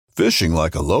Fishing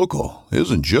like a local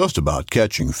isn't just about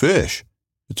catching fish.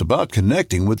 It's about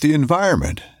connecting with the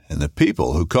environment and the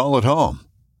people who call it home.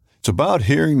 It's about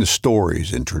hearing the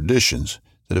stories and traditions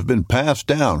that have been passed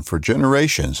down for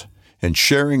generations and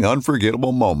sharing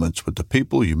unforgettable moments with the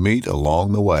people you meet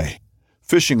along the way.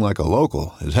 Fishing like a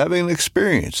local is having an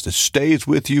experience that stays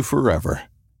with you forever.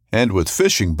 And with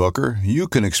Fishing Booker, you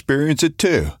can experience it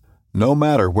too, no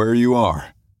matter where you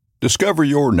are. Discover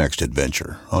your next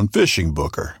adventure on Fishing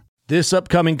Booker. This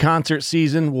upcoming concert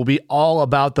season will be all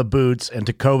about the boots, and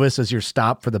Tecovas is your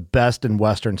stop for the best in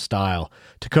Western style.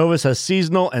 Tecovas has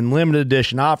seasonal and limited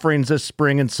edition offerings this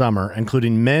spring and summer,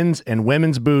 including men's and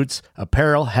women's boots,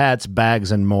 apparel, hats,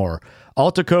 bags, and more.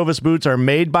 All Tecovas boots are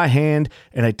made by hand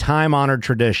in a time-honored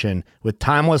tradition with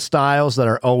timeless styles that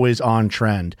are always on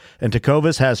trend. And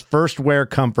Tecovas has first wear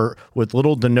comfort with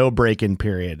little to no break-in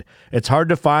period. It's hard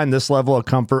to find this level of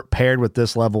comfort paired with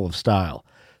this level of style.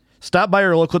 Stop by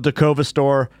your local Tecovas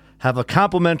store, have a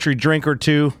complimentary drink or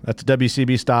two, that's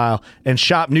WCB style, and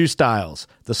shop new styles.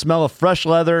 The smell of fresh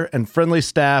leather and friendly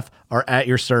staff are at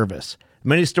your service.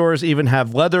 Many stores even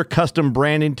have leather custom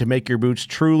branding to make your boots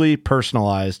truly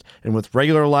personalized. And with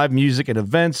regular live music and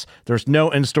events, there's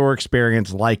no in-store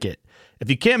experience like it.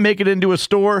 If you can't make it into a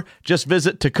store, just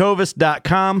visit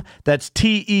tecovas.com. That's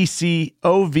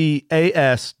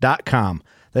TECOVAS.com.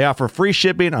 They offer free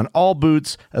shipping on all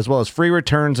boots, as well as free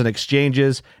returns and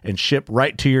exchanges, and ship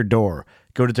right to your door.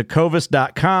 Go to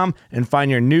tecovas.com and find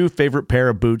your new favorite pair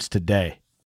of boots today.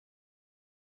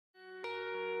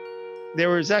 There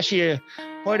was actually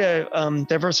quite a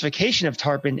diversification of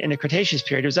tarpon in the Cretaceous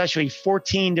period. There was actually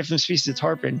 14 different species of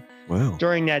tarpon. Wow.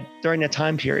 During that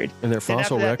time period. And their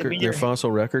fossil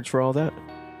records for all that?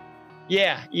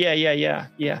 Yeah.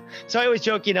 So I always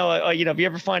joke, if you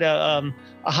ever find a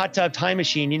hot tub time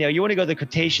machine, you want to go to the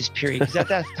Cretaceous period, because at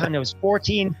that time there was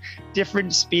 14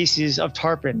 different species of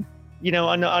tarpon,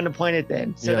 on the planet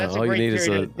then. So that's all a great you need is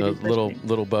a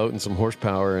little boat and some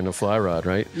horsepower and a fly rod,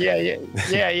 right? Yeah.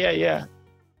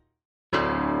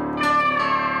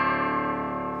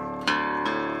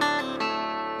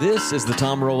 This is the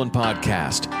Tom Rowland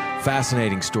Podcast.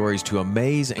 Fascinating stories to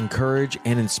amaze, encourage,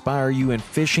 and inspire you in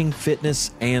fishing, fitness,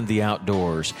 and the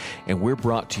outdoors. And we're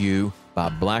brought to you by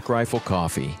Black Rifle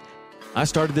Coffee. I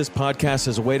started this podcast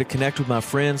as a way to connect with my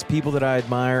friends, people that I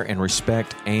admire and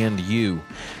respect, and you.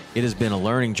 It has been a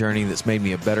learning journey that's made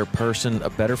me a better person, a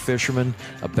better fisherman,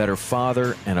 a better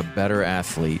father, and a better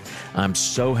athlete. I'm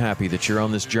so happy that you're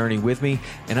on this journey with me,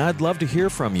 and I'd love to hear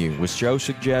from you with show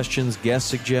suggestions, guest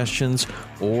suggestions,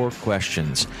 or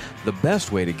questions. The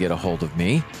best way to get a hold of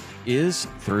me is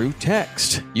through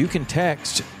text. You can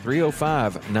text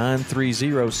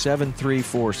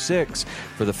 305-930-7346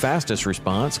 for the fastest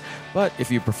response, but if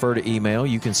you prefer to email,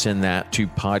 you can send that to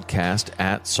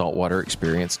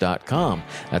podcast@saltwaterexperience.com.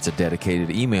 That's a dedicated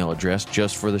email address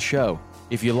just for the show.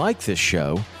 If you like this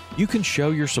show, you can show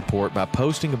your support by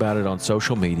posting about it on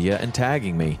social media and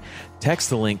tagging me. Text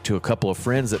the link to a couple of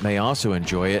friends that may also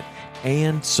enjoy it,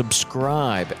 and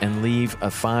subscribe and leave a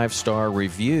 5-star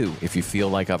review if you feel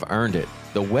like I've earned it.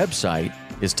 The website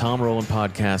is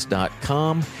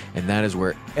TomRowlandPodcast.com, and that is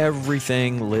where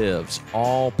everything lives.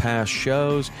 All past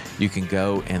shows, you can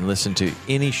go and listen to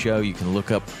any show. You can look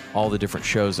up all the different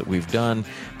shows that we've done,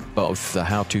 both the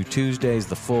How To Tuesdays,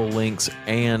 the full links,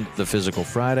 and the physical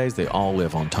Fridays. They all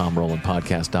live on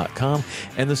TomRowlandPodcast.com.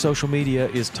 And the social media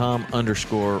is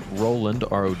Tom_Rowland,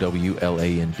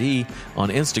 ROWLAND, on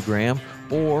Instagram,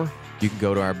 or you can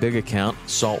go to our big account,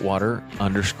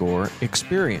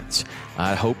 Saltwater_Experience.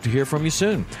 I hope to hear from you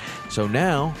soon. So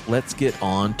now, let's get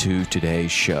on to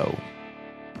today's show.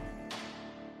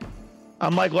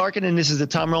 I'm Mike Larkin, and this is the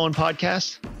Tom Rowland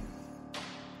Podcast.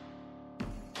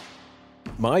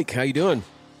 Mike, how you doing?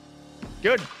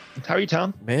 Good. How are you,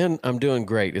 Tom? Man, I'm doing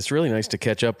great. It's really nice to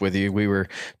catch up with you. We were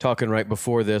talking right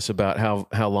before this about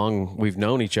how long we've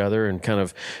known each other and kind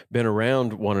of been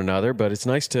around one another, but it's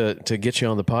nice to get you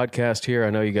on the podcast here.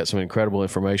 I know you got some incredible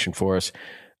information for us.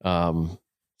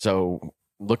 So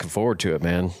looking forward to it,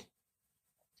 man.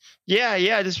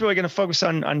 Yeah. Just really going to focus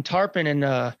on tarpon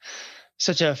and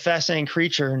such a fascinating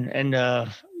creature, and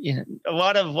a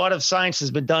lot of science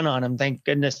has been done on him. Thank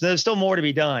goodness. There's still more to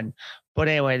be done. But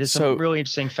anyway, there's some really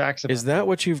interesting facts about Is that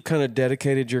what you've kind of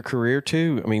dedicated your career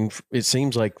to? I mean, it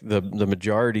seems like the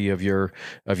majority of your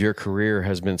career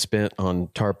has been spent on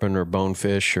tarpon or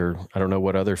bonefish, or I don't know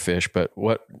what other fish, but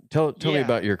tell me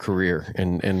about your career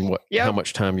and how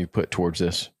much time you put towards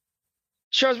this.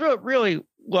 Sure. I was really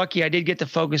lucky. I did get to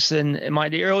focus in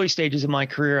the early stages of my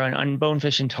career on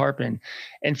bonefish and tarpon.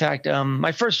 In fact,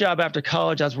 my first job after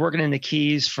college, I was working in the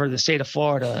Keys for the state of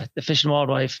Florida, the Fish and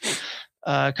Wildlife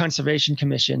Conservation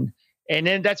Commission. And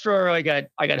then that's where I got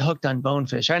hooked on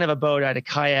bonefish. I didn't have a boat, I had a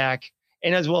kayak,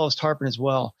 and as well as tarpon as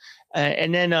well.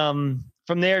 And then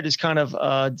from there, just kind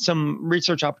of some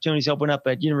research opportunities opened up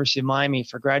at University of Miami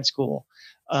for grad school.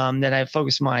 That I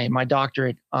focused my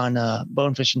doctorate on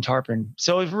bonefish and tarpon.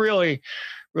 So I was really,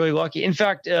 really lucky. In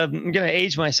fact, I'm going to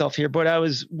age myself here, but I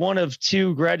was one of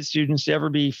 2 grad students to ever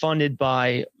be funded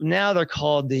by, now they're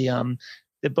called the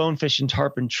Bonefish and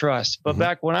Tarpon Trust. But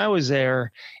back when I was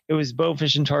there, it was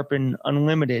Bonefish and Tarpon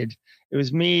Unlimited. It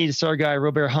was me, the star guy,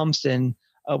 Robert Humston.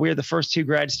 We were the first 2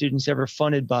 grad students ever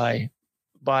funded by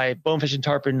Bonefish and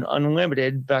Tarpon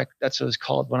Unlimited. Back, that's what it was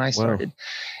called when I started. Wow.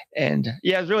 And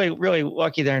yeah, I was really, really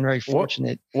lucky there and very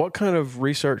fortunate. What kind of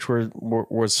research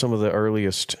was some of the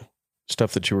earliest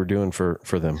stuff that you were doing for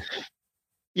them?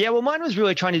 Yeah, well, mine was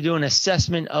really trying to do an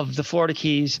assessment of the Florida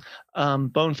Keys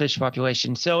bonefish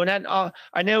population. So, and that,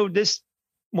 I know this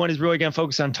one is really going to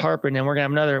focus on tarpon, and we're going to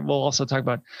have another. We'll also talk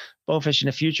about bonefish in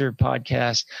a future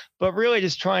podcast. But really,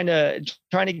 just trying to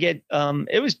get.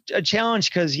 It was a challenge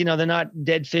because they're not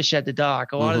dead fish at the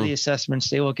dock. A lot of the assessments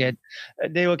they look at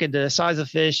the size of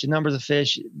fish, the numbers of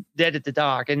fish dead at the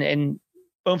dock, and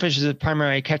bonefish is a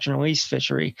primary catch and release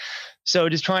fishery. So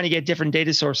just trying to get different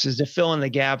data sources to fill in the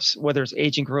gaps, whether it's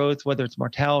agent growth, whether it's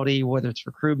mortality, whether it's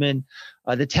recruitment.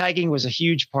 The tagging was a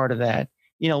huge part of that.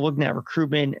 Looking at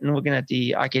recruitment and looking at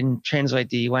I can translate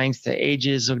the lengths to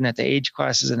ages, looking at the age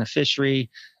classes in the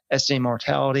fishery, estimating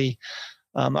mortality.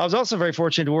 I was also very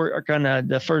fortunate to work on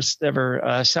the first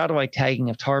ever satellite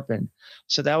tagging of tarpon.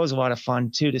 So that was a lot of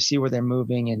fun too, to see where they're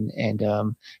moving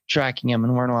and tracking them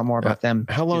and learn a lot more about them.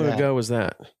 How long ago was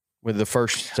that with the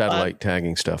first satellite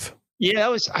tagging stuff?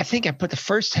 Yeah, I think I put the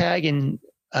first tag in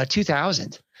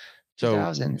 2000. So it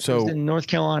was in North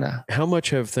Carolina. How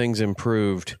much have things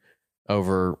improved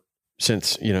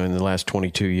since in the last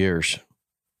 22 years?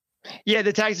 Yeah,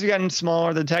 the tags have gotten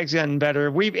smaller. The tags have gotten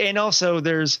better. We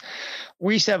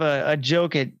used to have a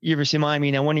joke at University of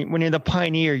Miami. When you're the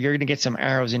pioneer, you're going to get some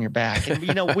arrows in your back. And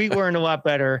we learned a lot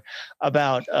better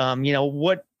about how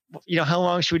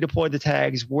long should we deploy the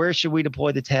tags? Where should we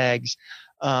deploy the tags?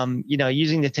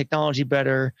 Using the technology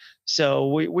better. So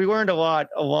we learned a lot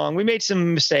along. We made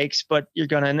some mistakes, but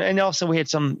and also we had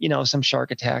some shark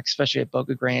attacks, especially at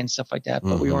Boca Grande and stuff like that.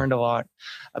 But we learned a lot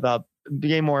about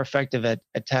being more effective at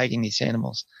tagging these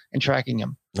animals and tracking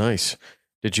them. Nice.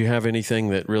 Did you have anything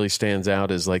that really stands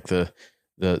out as like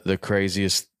the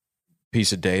craziest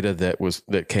piece of data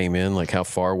that came in, like how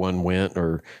far one went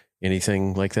or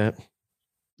anything like that?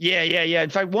 Yeah. In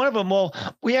fact, one of them,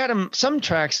 we had them, some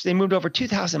tracks, they moved over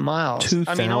 2,000 miles.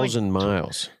 2,000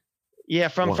 miles. Yeah.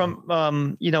 From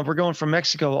we're going from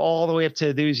Mexico all the way up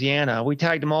to Louisiana. We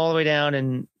tagged them all the way down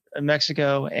in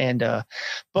Mexico. And,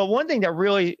 but one thing that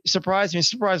really surprised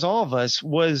all of us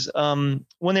was,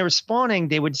 when they were spawning,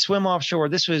 they would swim offshore.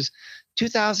 This was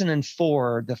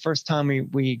 2004, the first time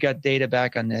we got data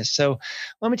back on this. So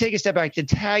let me take a step back. The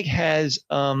tag has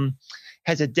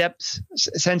a depth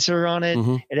sensor on it.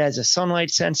 It has a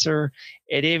sunlight sensor.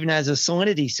 It even has a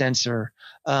salinity sensor.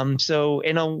 And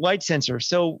a light sensor.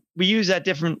 So we use that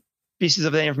different pieces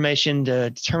of the information to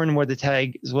determine where the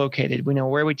tag is located. We know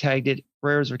where we tagged it,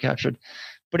 where it was captured.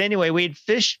 But anyway, we had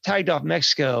fish tagged off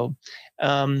Mexico,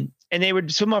 and they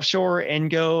would swim offshore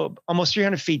and go almost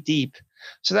 300 feet deep.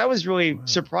 So that was really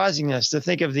surprising us to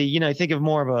think of think of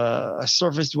more of a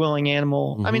surface dwelling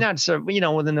animal. I mean, not so,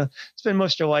 spend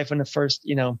most of their life in the first,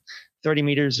 30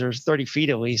 meters or 30 feet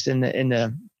at least in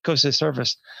the coastal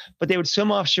surface, but they would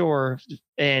swim offshore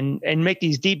and make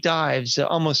these deep dives,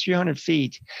 almost 300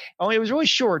 feet. Only it was really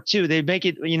short too. They'd make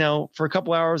it, for a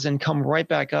couple hours and come right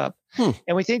back up.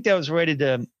 And we think that was related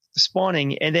to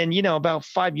spawning. And then, about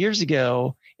 5 years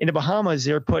ago in the Bahamas,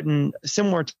 they were putting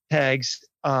similar tags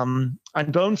on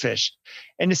bonefish,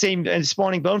 and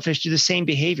spawning bonefish do the same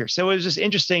behavior. So it was just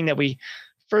interesting that we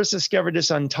first discovered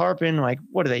this on tarpon, like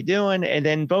what are they doing? And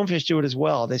then bonefish do it as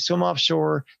well. They swim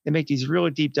offshore, they make these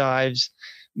really deep dives.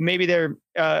 Maybe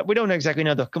we don't exactly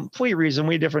know the complete reason.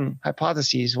 We have different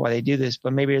hypotheses why they do this,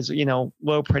 but maybe it's,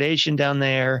 low predation down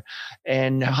there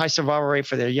and high survival rate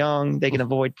for their young. They can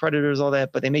avoid predators, all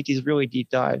that, but they make these really deep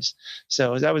dives.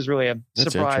 So that was really a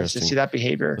surprise to see that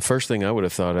behavior. The first thing I would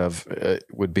have thought of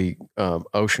would be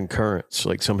ocean currents.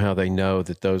 Like somehow they know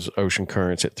that those ocean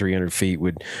currents at 300 feet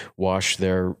would wash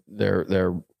their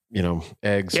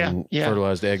eggs and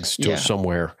fertilized eggs to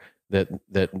somewhere that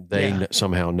they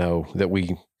somehow know that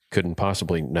we couldn't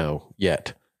possibly know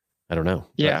yet. I don't know.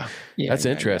 That's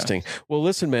interesting. Yeah. Well,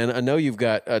 listen, man, I know you've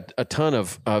got a ton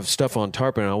of stuff on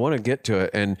tarpon, and I want to get to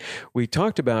it. And we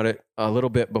talked about it a little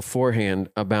bit beforehand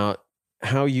about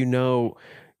how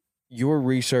your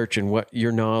research and what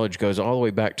your knowledge goes all the way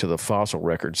back to the fossil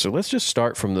records. So let's just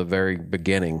start from the very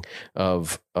beginning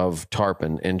of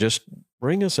tarpon and just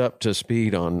bring us up to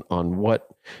speed on what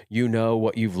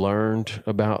what you've learned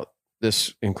about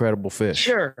this incredible fish.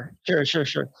 Sure.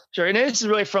 And this is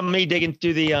really from me digging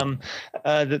through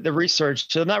the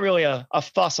research. So I'm not really a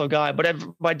fossil guy, but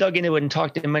I dug into it and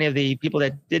talked to many of the people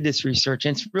that did this research,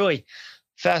 and it's really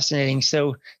fascinating.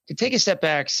 So to take a step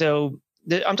back,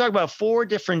 I'm talking about 4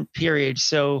 different periods.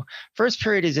 So first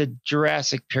period is a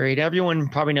Jurassic period. Everyone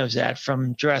probably knows that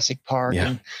from Jurassic Park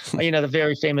and the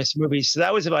very famous movies. So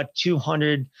that was about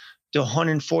 200 to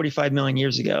 145 million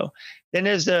years ago. Then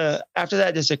after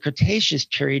that, there's a Cretaceous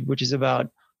period, which is about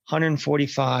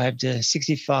 145 to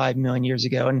 65 million years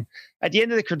ago. And at the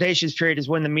end of the Cretaceous period is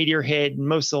when the meteor hit and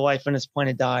most of the life on this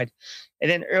planet died. And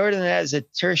then earlier than that is a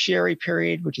Tertiary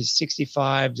period, which is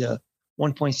 65 to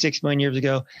 1.6 million years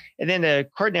ago. And then the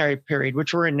Quaternary period,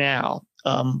 which we're in now,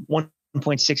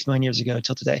 1.6 million years ago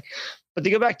till today. But to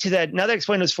go back to that, now that I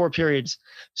explained those 4 periods.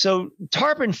 So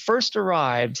tarpon first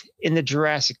arrived in the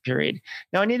Jurassic period.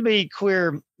 Now I need to be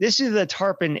clear, this is the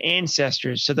tarpon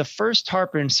ancestors. So the first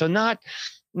tarpon, so not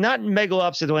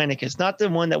Megalops atlanticus, not the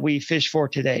one that we fish for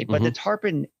today, but the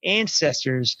tarpon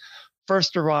ancestors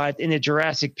first arrived in the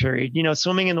Jurassic period,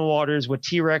 swimming in the waters with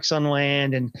T-Rex on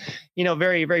land and,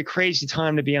 very, very crazy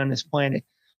time to be on this planet.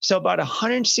 So about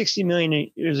 160 million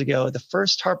years ago, the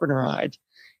first tarpon arrived.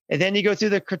 And then you go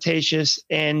through the Cretaceous,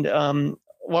 and a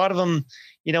lot of them,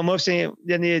 mostly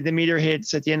then the meteor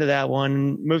hits at the end of that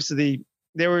one.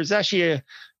 There was actually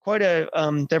quite a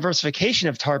diversification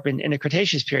of tarpon in the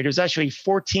Cretaceous period. There was actually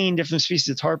 14 different species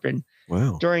of tarpon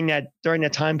during that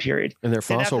time period. And their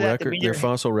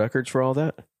fossil records for all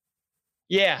that?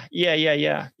 Yeah.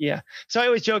 So I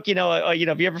always joke,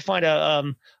 if you ever find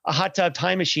a hot tub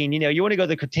time machine, you want to go to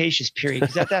the Cretaceous period,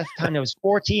 because at that time there was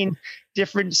 14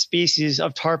 different species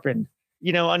of tarpon,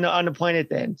 on the planet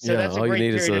then. So that's all a great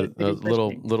you need is a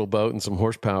little boat and some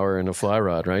horsepower and a fly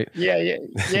rod, right? Yeah.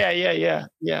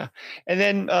 And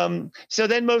then, so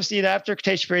then most, after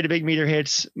Cretaceous period, a big meteor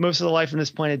hits, most of the life on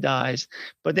this planet dies.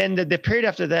 But then the period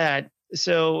after that,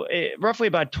 so roughly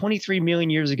about 23 million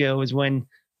years ago is when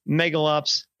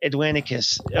Megalops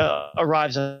atlanticus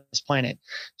arrives on this planet.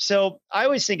 So I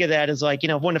always think of that as like,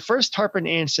 when the first tarpon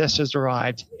ancestors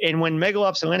arrived and when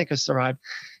Megalops atlanticus arrived,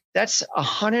 that's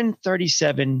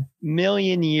 137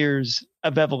 million years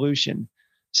of evolution.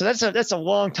 So that's a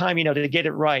long time, to get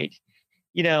it right,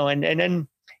 and then,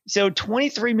 so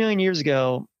 23 million years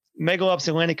ago, Megalops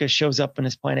atlanticus shows up on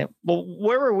this planet. Well,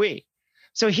 where were we?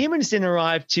 So humans didn't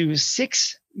arrive to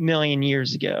 6 million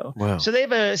years ago. Wow. So they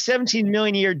have a 17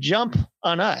 million year jump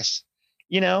on us,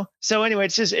 So anyway,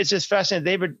 it's just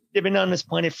fascinating. They've been on this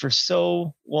planet for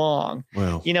so long.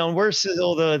 Wow. And we're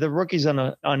still the rookies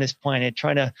on this planet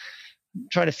trying to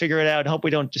figure it out and hope we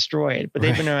don't destroy it. But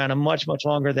they've been around a much, much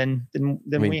longer than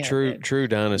we have. True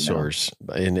dinosaurs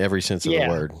in every sense of the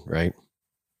word, right?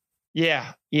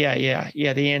 Yeah.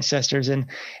 The ancestors and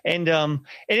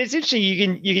it's interesting.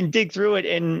 You can dig through it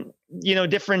and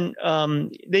different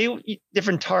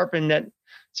tarpon that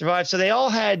survived. So they all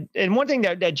had, and one thing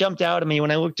that jumped out at me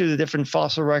when I looked through the different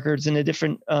fossil records and the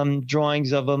different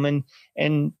drawings of them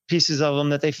and pieces of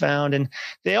them that they found, and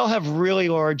they all have really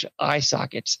large eye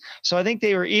sockets. So I think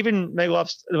they were even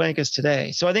Megalops atlanticus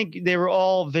today. So I think they were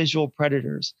all visual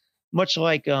predators. Much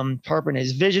like tarpon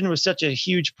is. Vision was such a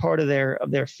huge part of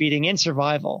their feeding and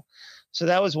survival. So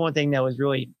that was one thing that was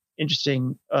really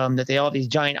interesting, that they all have these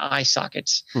giant eye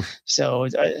sockets. So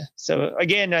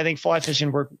again, I think fly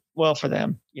fishing worked well for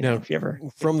them. If you ever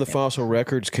from the fossil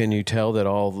records, can you tell that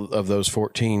all of those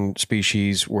 14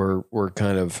 species were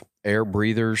kind of air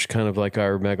breathers, kind of like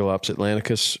our Megalops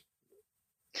atlanticus?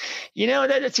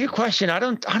 That's a good question. I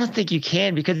don't think you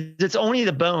can, because it's only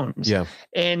the bones. Yeah.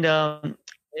 And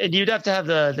you'd have to have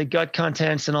the gut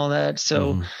contents and all that.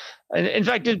 So, in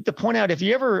fact, to point out, if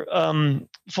you ever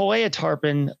fillet a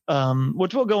tarpon,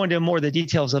 which we'll go into more of the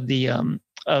details of the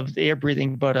air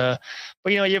breathing, but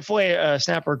you fillet a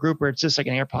snapper or grouper, it's just like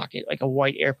an air pocket, like a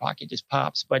white air pocket, just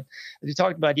pops. But as you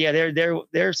talked about,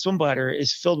 their swim bladder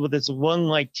is filled with this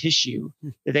lung-like tissue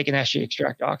that they can actually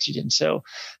extract oxygen. So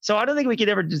I don't think we could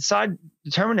ever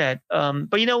determine that.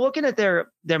 But looking at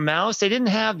their mouths, they didn't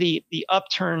have the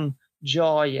upturned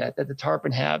jaw yet that the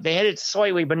tarpon have. They had it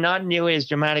slightly, but not nearly as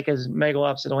dramatic as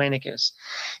Megalops atlanticus.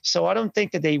 So I don't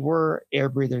think that they were air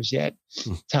breathers yet,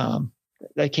 Tom.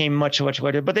 They came much, much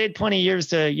later, but they had plenty of years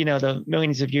to, the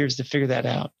millions of years to figure that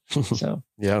out. So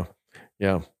yeah.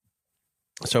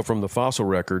 So from the fossil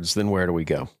records, then where do we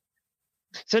go?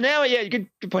 So now, yeah, good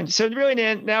point. So really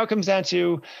now it comes down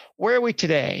to where are we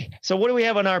today? So what do we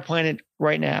have on our planet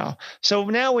right now? So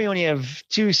now we only have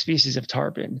 2 species of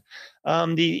tarpon.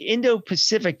 The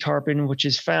Indo-Pacific tarpon, which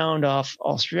is found off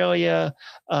Australia,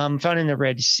 found in the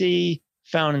Red Sea,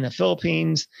 found in the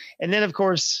Philippines. And then, of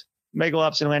course,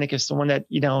 Megalops atlanticus, the one that,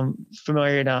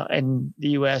 familiar in the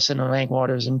U.S. and Atlantic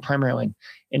waters and primarily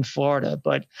in Florida.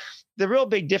 But the real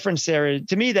big difference there,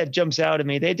 to me, that jumps out at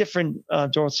me, they have different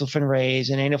dorsal fin rays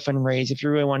and anal fin rays, if you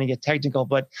really want to get technical,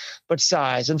 but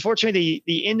size. Unfortunately,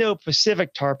 the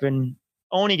Indo-Pacific tarpon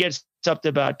only gets up to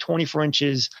about 24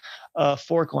 inches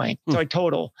fork length, so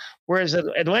total. Whereas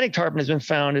Atlantic tarpon has been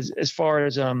found as far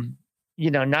as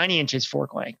 90 inches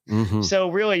fork length. Mm-hmm. So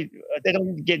really, they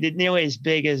don't get nearly as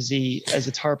big as the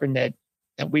tarpon that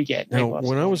we get. Now,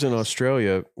 when I was in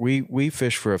Australia, we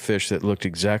fished for a fish that looked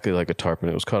exactly like a tarpon.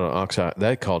 It was called an oxeye.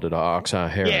 They called it an oxeye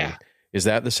herring. Yeah. Is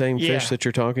that the same fish that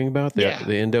you're talking about?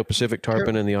 The Indo-Pacific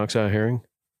tarpon and the oxeye herring?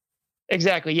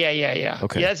 Exactly. Yeah.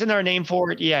 Okay. Yeah, that's another name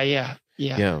for it. Yeah.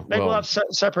 Megalops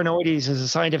cyprinoides is a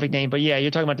scientific name, but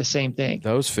you're talking about the same thing.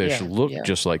 Those fish look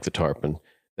just like the tarpon.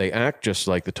 They act just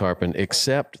like the tarpon,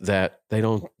 except that they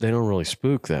don't really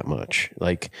spook that much.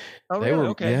 Like they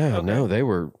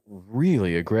were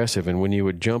really aggressive. And when you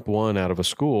would jump one out of a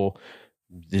school,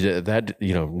 that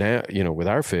now with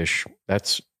our fish,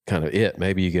 that's kind of it.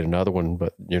 Maybe you get another one,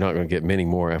 but you're not going to get many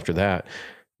more after that.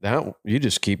 That you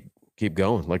just keep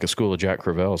going like a school of Jack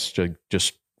Crevalle's,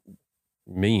 just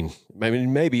mean. I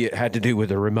mean, maybe it had to do with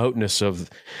the remoteness of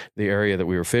the area that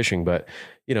we were fishing, but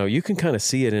you can kind of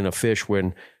see it in a fish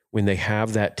when they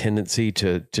have that tendency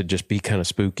to just be kind of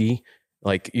spooky.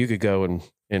 Like you could go and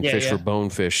fish for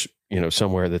bonefish,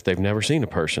 somewhere that they've never seen a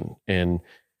person, and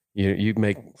you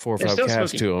make 4 or 5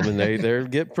 casts to them, and they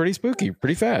get pretty spooky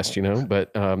pretty fast,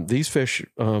 But these fish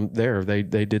they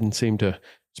didn't seem to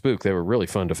spook. They were really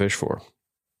fun to fish for.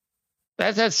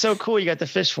 That's so cool. You got the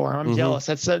fish for them. I'm jealous.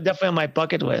 That's definitely on my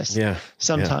bucket list. Yeah.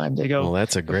 Sometime to go. Well,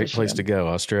 that's a great place to go.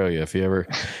 Australia. If you ever,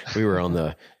 we were on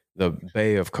the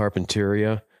Bay of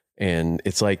Carpentaria, and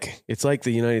it's like the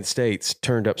United States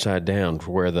turned upside down,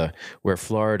 where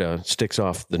Florida sticks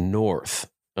off the north.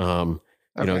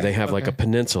 They have like a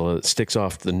peninsula that sticks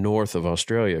off the north of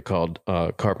Australia called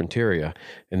Carpentaria,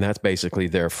 and that's basically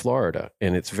their Florida,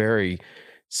 and it's very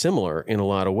similar in a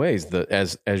lot of ways.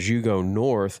 As you go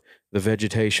north, the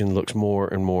vegetation looks more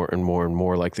and more and more and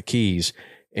more like the Keys,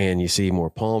 and you see more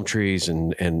palm trees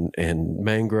and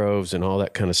mangroves and all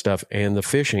that kind of stuff. And the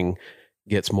fishing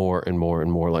gets more and more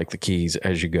and more like the Keys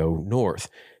as you go north.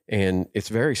 And it's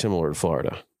very similar to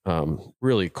Florida.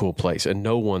 Really cool place, and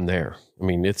no one there. I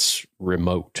mean, it's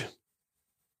remote.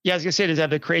 Yeah, I was going to say, does that have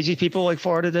the crazy people like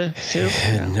Florida too?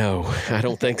 No, I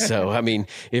don't think so. I mean,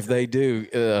 if they do,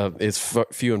 it's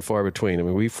few and far between. I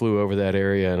mean, we flew over that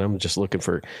area, and I'm just looking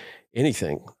for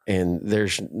anything, and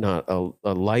there's not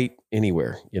a light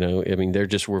anywhere. I mean, there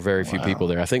just were very few people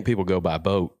there. I think people go by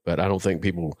boat, but I don't think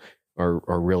people are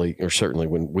really, or certainly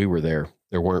when we were there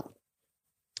weren't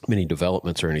many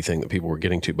developments or anything that people were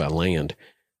getting to by land.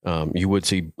 You would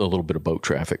see a little bit of boat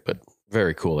traffic, but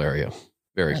very cool area.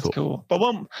 Very cool. But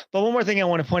one more thing I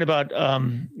want to point about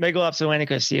Megalops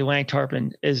atlanticus, the Atlantic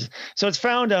tarpon, is so it's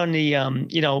found on the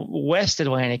West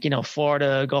Atlantic,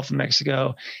 Florida, Gulf of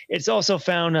Mexico. It's also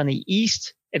found on the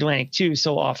East Atlantic too,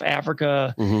 so off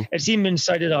Africa. Mm-hmm. It's even been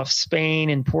sighted off Spain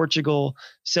and Portugal.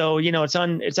 So it's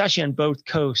actually on both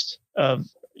coasts of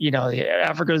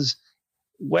Africa's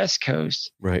West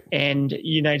Coast, right, and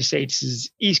United States'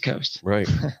 East Coast, right.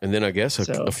 And then I guess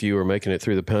a few are making it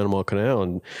through the Panama Canal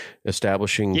and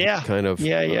establishing kind of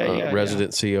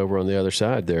residency over on the other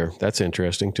side there. That's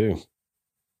interesting too.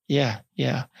 Yeah.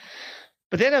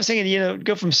 But then I was thinking,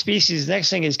 go from species. The next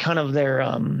thing is kind of their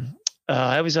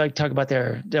I always like to talk about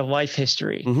their life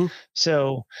history. Mm-hmm.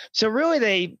 So really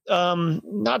they,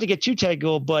 not to get too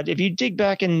technical, but if you dig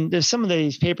back there's some of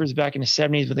these papers back in the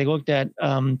 70s, where they looked at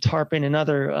tarpon and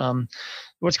other,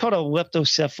 what's called a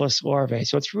leptocephalus larvae.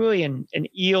 So it's really an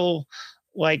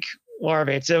eel-like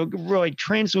larvae. It's a really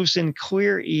translucent,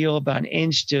 clear eel, about an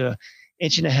inch to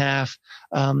inch and a half.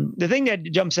 The thing that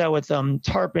jumps out with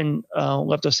tarpon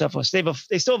leptocephalus,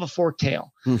 they still have a forked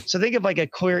tail. So think of like a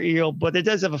clear eel, but it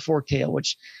does have a forked tail,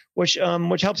 which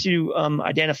helps you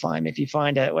identify them if you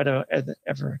find ever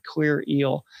a clear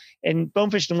eel. And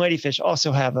bonefish and ladyfish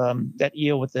also have that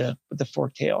eel with the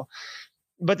forked tail.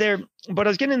 I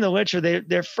was getting in the literature,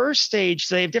 their first stage,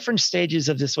 so they have different stages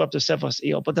of this leptocephalus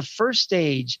eel, but the first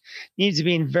stage needs to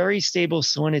be in very stable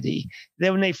salinity.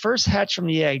 Then when they first hatch from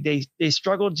the egg, they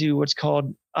struggle to what's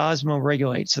called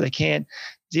osmoregulate. So they can't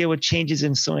deal with changes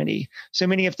in salinity. So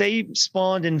meaning if they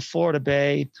spawned in Florida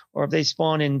Bay or if they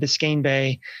spawned in Biscayne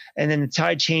Bay and then the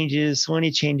tide changes,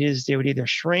 salinity changes, they would either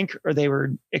shrink or they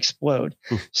would explode.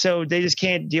 So they just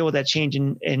can't deal with that change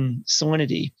in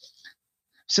salinity.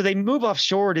 So they move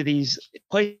offshore to these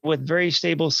places with very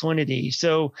stable salinity.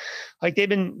 So like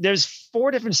there's 4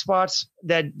 different spots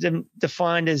that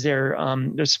defined as their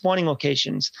spawning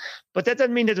locations, but that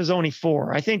doesn't mean that there's only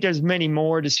 4. I think there's many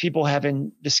more, just people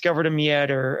haven't discovered them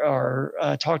yet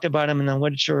or talked about them in the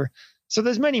literature. So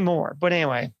there's many more, but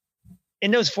anyway,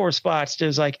 in those 4 spots,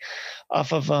 there's like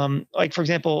off of, like for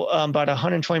example, about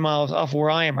 120 miles off where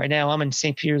I am right now, I'm in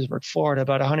St. Petersburg, Florida,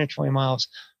 about 120 miles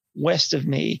west of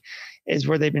me is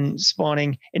where they've been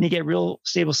spawning, and you get real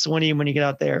stable salinity when you get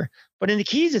out there. But in the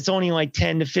Keys, it's only like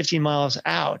 10 to 15 miles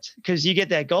out because you get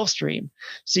that Gulf Stream.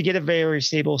 So you get a very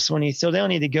stable salinity. So they don't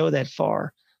need to go that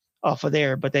far off of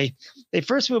there. But they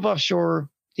first move offshore.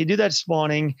 They do that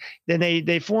spawning. Then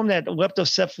they form that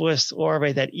leptocephalus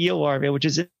larvae, that eel larvae, which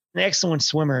is an excellent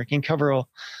swimmer. It can cover a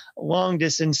long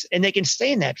distance, and they can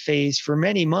stay in that phase for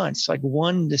many months, like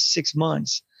 1 to 6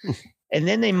 months. And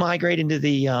then they migrate into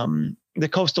the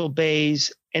coastal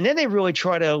bays, and then they really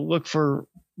try to look for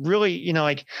really,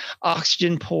 like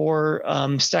oxygen poor,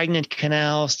 stagnant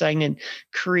canals, stagnant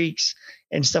creeks,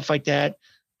 and stuff like that,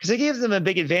 because it gives them a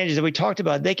big advantage that we talked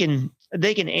about. They can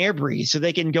air breathe, so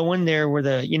they can go in there where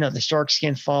the sharks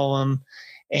can't follow them,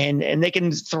 and they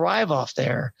can thrive off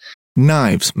there.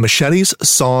 Knives, machetes,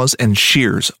 saws, and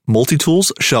shears,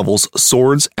 multi-tools, shovels,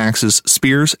 swords, axes,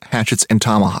 spears, hatchets, and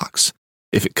tomahawks.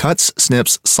 If it cuts,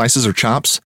 snips, slices, or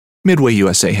chops, Midway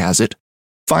USA has it.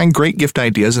 Find great gift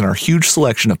ideas in our huge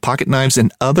selection of pocket knives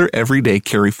and other everyday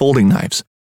carry folding knives.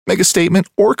 Make a statement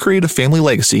or create a family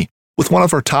legacy with one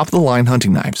of our top-of-the-line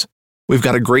hunting knives. We've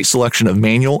got a great selection of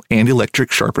manual and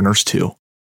electric sharpeners, too.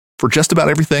 For just about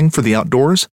everything for the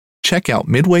outdoors, check out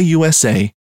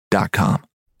MidwayUSA.com.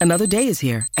 Another day is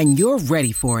here, and you're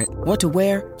ready for it. What to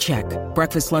wear? Check.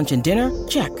 Breakfast, lunch, and dinner?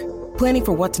 Check. Planning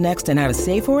for what's next and how to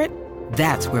save for it?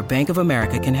 That's where Bank of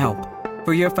America can help.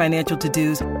 For your financial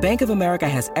to-dos, Bank of America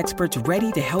has experts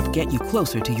ready to help get you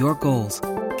closer to your goals.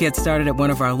 Get started at one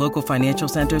of our local financial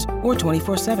centers or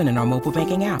 24/7 in our mobile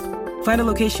banking app. Find a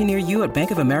location near you at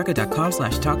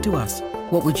bankofamerica.com/talktous.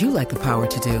 What would you like the power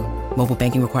to do? Mobile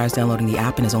banking requires downloading the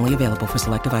app and is only available for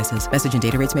select devices. Message and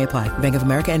data rates may apply. Bank of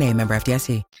America NA, member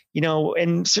FDIC.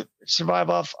 And survive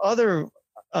off other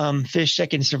fish that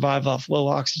can survive off low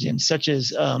oxygen, such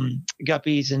as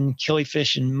guppies and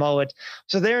killifish and mullet.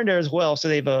 So they're in there as well. So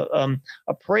they have a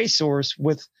prey source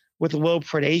with low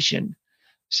predation.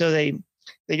 So they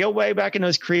go way back in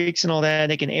those creeks and all that.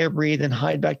 They can air breathe and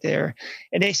hide back there.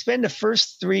 And they spend the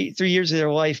first three years of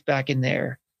their life back in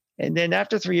there. And then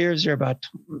after 3 years, they're about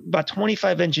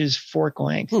 25 inches fork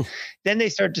length. Then they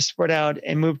start to spread out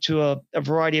and move to a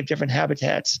variety of different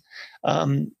habitats.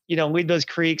 Leave those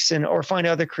creeks or find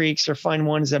other creeks or find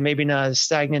ones that maybe not as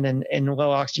stagnant and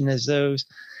low oxygen as those.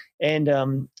 And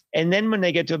then when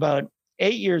they get to about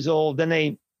 8 years old,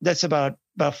 then that's about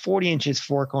 40 inches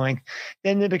fork length.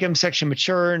 Then they become section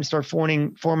mature and start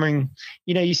forming,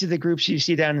 you see the groups you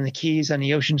see down in the Keys on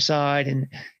the ocean side and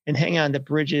hang on the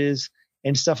bridges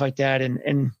and stuff like that,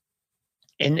 and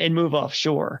move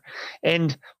offshore.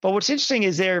 But what's interesting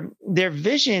is their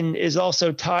vision is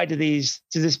also tied to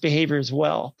this behavior as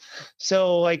well.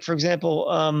 So, like for example,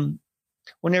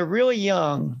 when they're really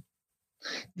young,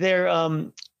 they're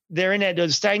in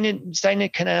those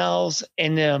stagnant canals,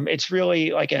 and it's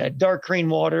really like a dark green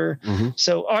water. Mm-hmm.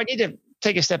 So I need to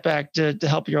take a step back to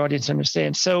help your audience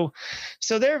understand. So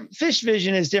their fish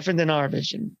vision is different than our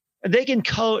vision. They can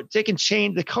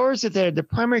change the colors the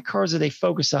primary colors that they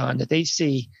focus on, that they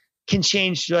see, can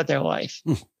change throughout their life,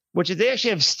 which they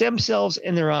actually have stem cells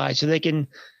in their eyes, so they can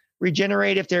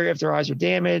regenerate if their eyes are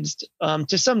damaged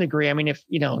to some degree. I mean, if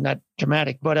not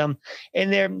dramatic, but and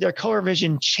their color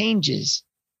vision changes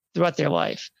throughout their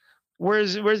life.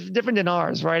 Whereas different than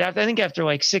ours, right? I think after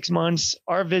like 6 months,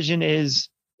 our vision is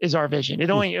our vision.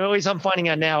 It only, at least I'm finding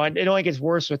out now, it only gets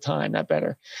worse with time, not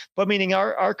better. But meaning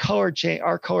our color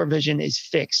vision is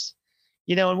fixed,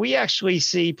 and we actually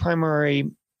see the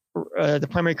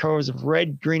primary colors of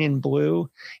red, green, and blue.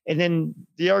 And then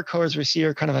the other colors we see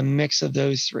are kind of a mix of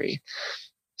those three.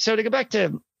 So to go back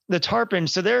to the tarpon,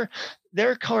 so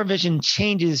their color vision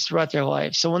changes throughout their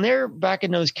life. So when they're back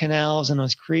in those canals and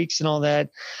those creeks and all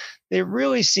that, they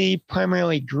really see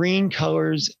primarily green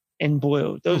colors and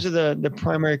blue. Those are the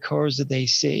primary colors that they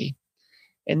see.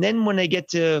 And then when they get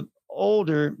to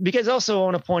older, because also I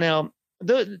want to point out,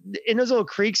 in those little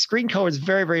creeks, green color is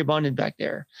very, very abundant back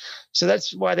there. So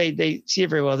that's why they see it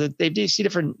very well. They do see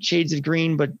different shades of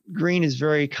green, but green is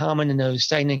very common in those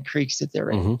stagnant creeks that they're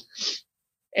in.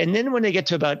 And then when they get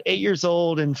to about 8 years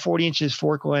old and 40 inches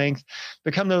fork length,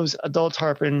 become those adult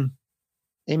tarpon,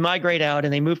 they migrate out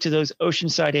and they move to those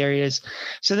oceanside areas.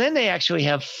 So then they actually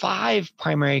have 5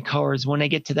 primary colors when they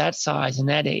get to that size and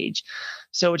that age.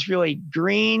 So it's really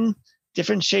green,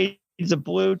 different shades of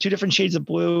blue, 2 different shades of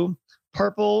blue,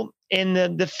 purple. And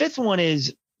the 5th one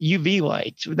is UV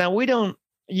light. Now UV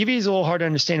is a little hard to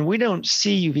understand. We don't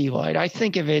see UV light. I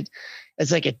think of it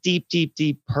as like a deep, deep,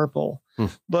 deep purple.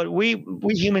 But we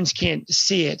humans can't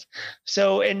see it.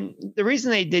 So, and the reason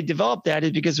they developed that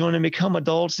is because when they become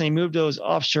adults and they move to those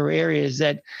offshore areas,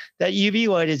 that UV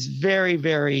light is very,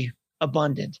 very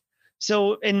abundant.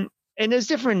 So, and there's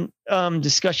different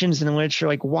discussions in the literature,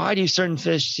 like why do certain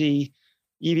fish see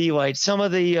UV light? Some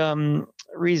of the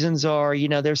reasons are,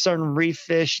 there's certain reef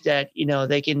fish that,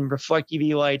 they can reflect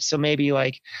UV light. So maybe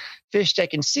like fish that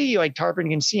can see, like tarpon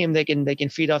can see them, they can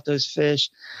feed off those fish.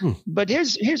 But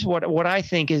here's what I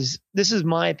think this is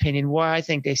my opinion, why I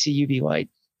think they see UV light.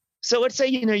 So let's say,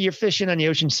 you're fishing on the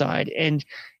ocean side and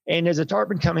there's a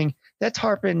tarpon coming. That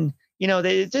tarpon,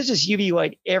 there's just UV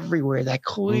light everywhere. That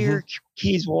clear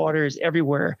Keys water is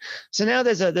everywhere. So now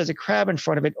there's a crab in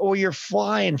front of it, or your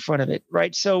fly in front of it,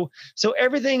 right? So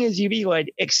everything is UV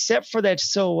light except for that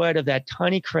silhouette of that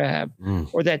tiny crab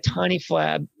or that tiny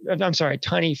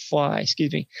tiny fly.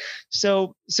 Excuse me.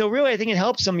 So really, I think it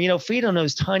helps them, feed on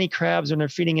those tiny crabs when they're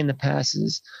feeding in the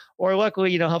passes, or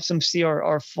luckily, helps them see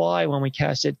our fly when we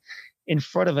cast it in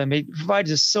front of them. It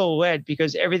provides a silhouette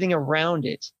because everything around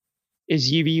it is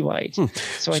UV light.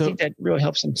 So I think that really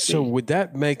helps them see. So would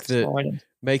that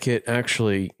make it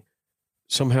actually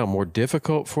somehow more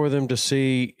difficult for them to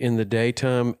see in the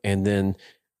daytime? And then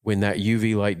when that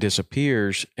UV light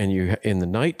disappears and you in the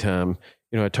nighttime,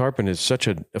 a tarpon is such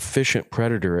an efficient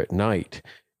predator at night.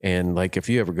 And like if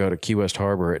you ever go to Key West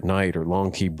Harbor at night or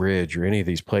Long Key Bridge or any of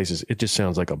these places, it just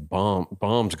sounds like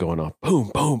bombs going off. Boom,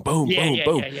 boom, boom, boom,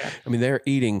 boom. Yeah. I mean, they're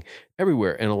eating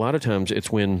everywhere. And a lot of times it's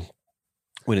when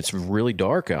it's really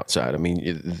dark outside. I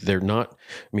mean, they're not.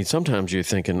 I mean, sometimes you're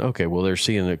thinking, okay, well, they're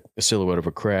seeing a silhouette of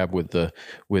a crab with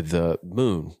the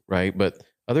moon, right? But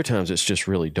other times it's just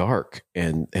really dark,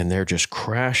 and they're just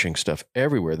crashing stuff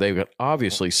everywhere. They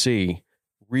obviously see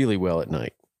really well at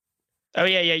night. Oh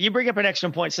yeah. You bring up an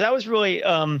excellent point. So that was really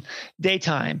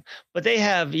daytime, but they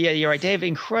have, you're right. They have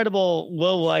incredible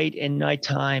low light and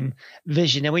nighttime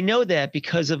vision. And we know that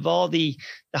because of all the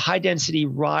high density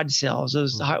rod cells,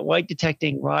 those light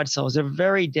detecting rod cells, they're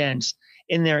very dense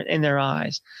in their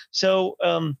eyes. So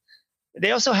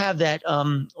they also have that,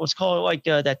 what's called like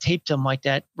that tapetum, like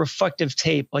that reflective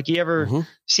tape. Like you ever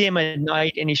see them at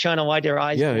night and you shine a light, their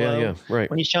eyes glow. Yeah, right.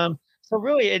 When you shine. So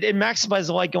really, it maximizes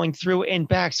the light going through and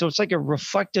back. So it's like a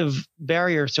reflective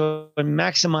barrier. So it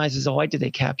maximizes the light that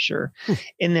they capture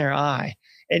in their eye.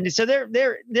 And so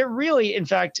they're really, in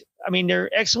fact, I mean, they're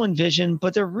excellent vision,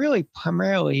 but they're really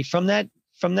primarily from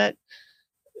those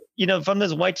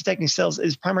light detecting cells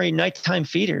is primarily nighttime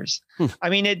feeders. I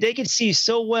mean, they can see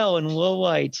so well in low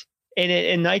light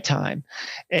in nighttime.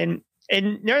 And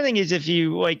the other thing is, if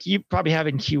you probably have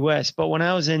in Key West, but when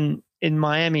I was in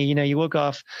Miami, you look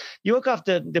off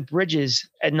the bridges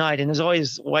at night and there's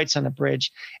always lights on the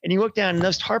bridge, and you look down and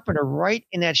those tarpon are right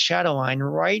in that shadow line,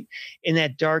 right in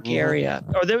that dark area.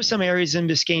 Or there were some areas in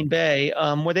Biscayne Bay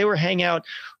where they were hanging out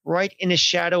right in the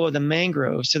shadow of the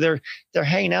mangroves. So they're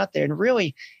hanging out there, and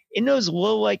really in those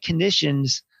low light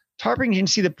conditions, tarpon can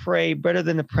see the prey better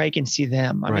than the prey can see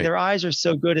them. I mean, their eyes are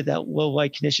so good at that low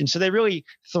light condition. So they really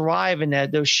thrive in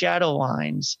those shadow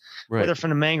lines, whether from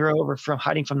the mangrove or from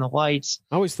hiding from the lights.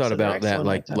 I always thought about that,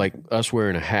 like us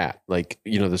wearing a hat, like,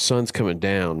 the sun's coming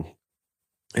down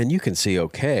and you can see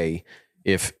okay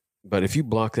but if you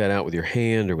block that out with your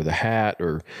hand or with a hat,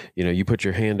 or, you put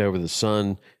your hand over the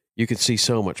sun, you can see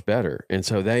so much better. And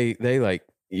so they like,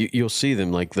 you'll see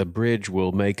them, like the bridge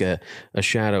will make a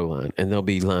shadow line and they'll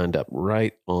be lined up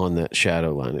right on that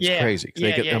shadow line. It's crazy.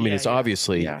 It's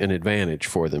obviously an advantage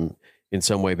for them in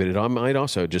some way, but it might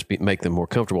also just make them more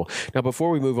comfortable. Now, before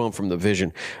we move on from the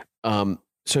vision,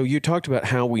 so you talked about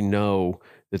how we know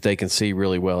that they can see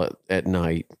really well at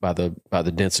night by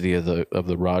the density of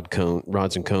the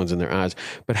rods and cones in their eyes.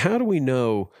 But how do we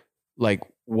know, like,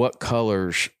 what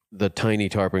colors the tiny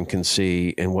tarpon can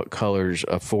see and what colors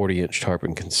a 40-inch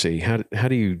tarpon can see? How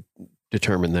do you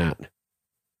determine that?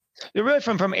 They're really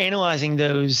from analyzing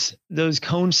those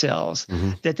cone cells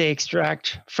that they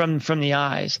extract from the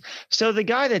eyes. So the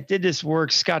guy that did this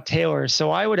work, Scott Taylor.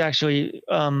 So I would actually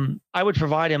I would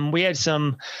provide him. We had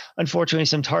unfortunately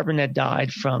some tarpon that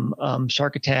died from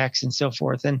shark attacks and so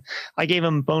forth, and I gave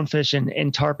him bonefish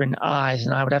and tarpon eyes,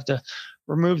 and I would have to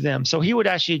remove them. So he would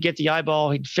actually get the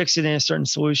eyeball, he'd fix it in a certain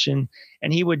solution,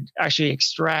 and he would actually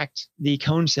extract the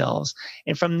cone cells.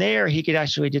 And from there, he could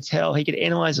actually he could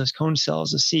analyze those cone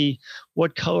cells to see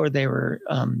what color they were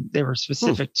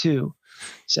specific to.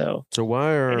 So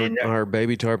why are our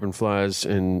baby tarpon flies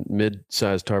and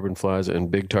mid-sized tarpon flies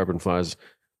and big tarpon flies,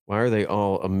 why are they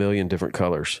all a million different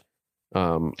colors?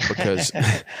 Because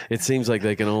it seems like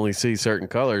they can only see certain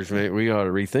colors. We ought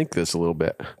to rethink this a little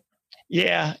bit.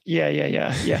 Yeah.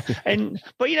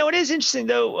 But it is interesting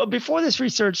though, before this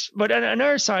research, but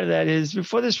another side of that is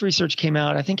before this research came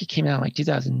out, I think it came out in like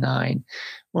 2009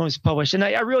 when it was published. And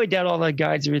I really doubt all the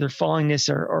guides are either following this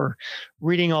or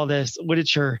reading all this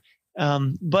literature.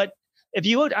 But if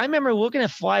you look, I remember looking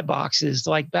at fly boxes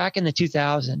like back in the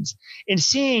 2000s and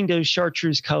seeing those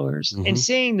chartreuse colors and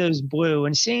seeing those blue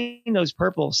and seeing those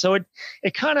purple. So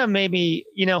it kind of made me,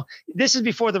 this is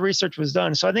before the research was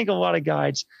done. So I think a lot of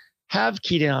guides have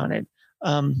keyed in on it.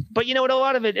 But a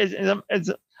lot of it is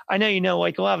I know,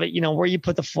 like a lot of it, where you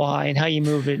put the fly and how you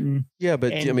move it.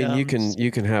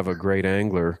 You can have a great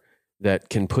angler that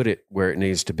can put it where it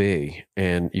needs to be.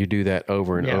 And you do that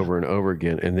over and over and over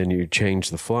again. And then you change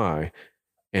the fly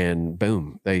and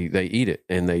boom, they eat it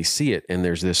and they see it. And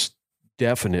there's this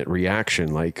definite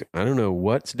reaction. Like, I don't know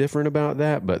what's different about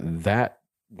that, but that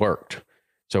worked.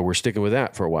 So we're sticking with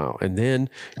that for a while. And then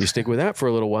you stick with that for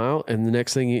a little while. And the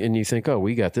next thing, you think, oh,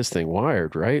 we got this thing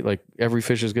wired, right? Like every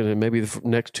fish is going to, maybe the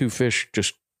next two fish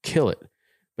just kill it.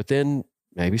 But then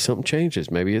maybe something changes.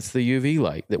 Maybe it's the UV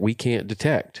light that we can't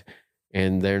detect.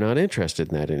 And they're not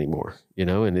interested in that anymore,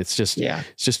 and it's just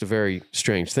a very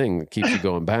strange thing that keeps you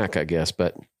going back, I guess.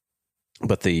 But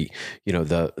the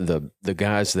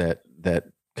guys that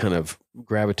kind of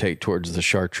gravitate towards the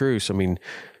chartreuse,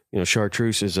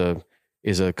 chartreuse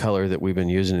is a color that we've been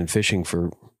using in fishing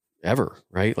forever,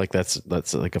 right? Like that's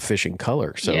like a fishing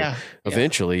color. So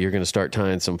eventually you're going to start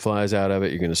tying some flies out of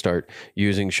it. You're going to start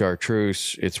using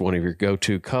chartreuse. It's one of your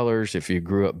go-to colors. If you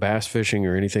grew up bass fishing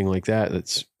or anything like that,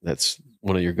 that's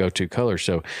one of your go-to colors.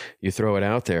 So you throw it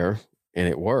out there and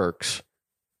it works.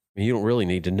 You don't really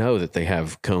need to know that they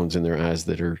have cones in their eyes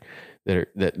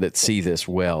that see this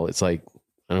well. It's like,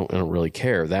 I don't really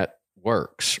care. That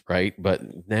works, right?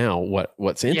 But now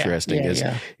what's interesting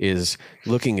is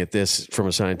looking at this from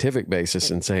a scientific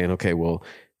basis and saying, okay, well,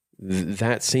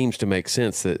 that seems to make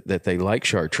sense that they like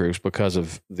chartreuse because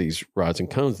of these rods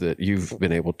and cones that you've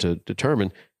been able to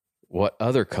determine. What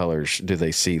other colors do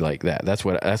they see like that? That's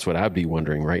what I'd be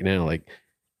wondering right now. Like,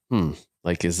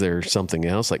 like, is there something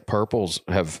else? Like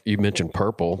you mentioned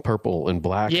purple and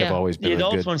black have always been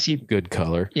a good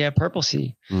color. Yeah. Purple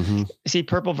see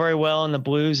purple very well in the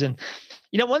blues. And,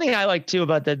 one thing I like too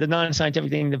about the non-scientific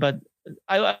thing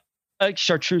I like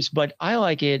chartreuse, but I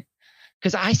like it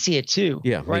because I see it too.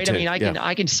 Yeah. Right. Too.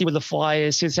 I can see where the fly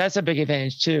is. Cause that's a big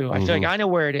advantage too. I feel like I know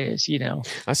where it is,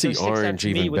 I see orange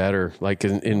even better. Like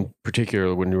in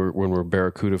particular when we're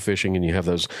barracuda fishing and you have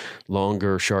those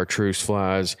longer chartreuse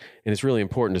flies, and it's really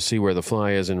important to see where the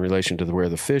fly is in relation to where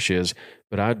the fish is.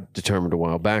 But I determined a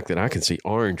while back that I can see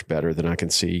orange better than I can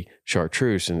see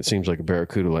chartreuse. And it seems like a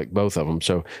barracuda like both of them.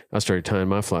 So I started tying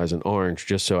my flies in orange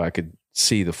just so I could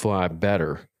see the fly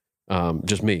better.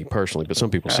 Just me personally, but some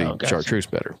people see chartreuse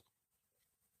better.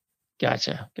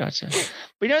 Gotcha. But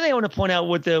another thing I want to point out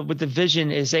with the vision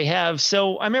is they have.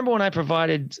 So I remember when I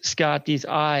provided Scott these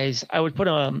eyes, I would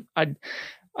I'd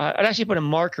actually put a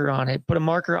marker on it, put a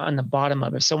marker on the bottom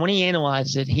of it. So when he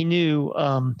analyzed it, he knew,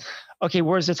 okay,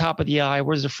 where's the top of the eye?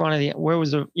 Where's the front of the? Where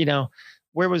was the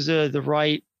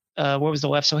right? Where was the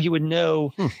left? So he would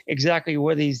know exactly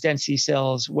where these density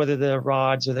cells, whether the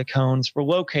rods or the cones were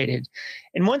located.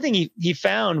 And one thing he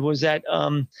found was that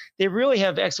they really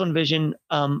have excellent vision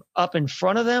up in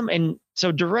front of them. And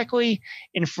so directly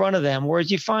in front of them, whereas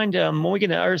you find when we get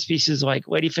to other species like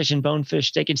ladyfish and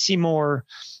bonefish, they can see more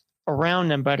around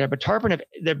them better. But tarpon,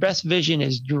 their best vision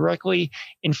is directly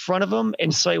in front of them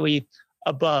and slightly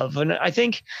above. And I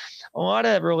think a lot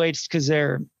of it relates because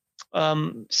they're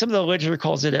some of the literature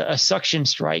calls it a suction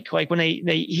strike. Like when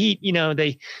they heat,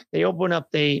 they open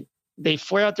up, they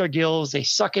flare out their gills, they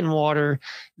suck in water,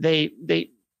 they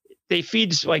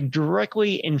feed like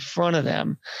directly in front of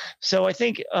them. So I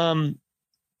think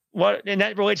and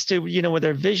that relates to, what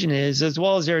their vision is, as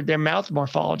well as their mouth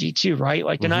morphology too, right?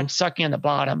 Like they're not sucking on the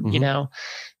bottom,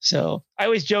 So I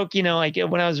always joke, like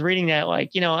when I was reading that,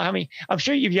 like, I'm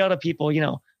sure you've yelled at people,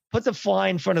 put the fly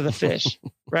in front of the fish,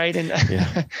 right? And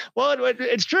well,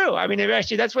 it's true. I mean,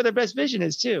 that's where their best vision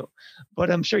is too. But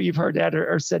I'm sure you've heard that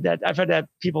or said that. I've had that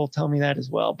people tell me that as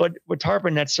well. But with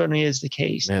tarpon, that certainly is the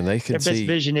case. Man, they can their best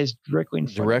vision is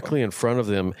directly in front of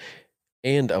them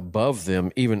and above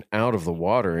them, even out of the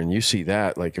water. And you see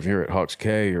that, like if you're at Hawks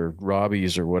Cay or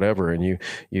Robbie's or whatever, and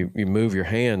you move your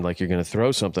hand like you're going to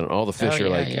throw something, all the fish are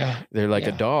they're like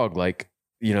a dog, like,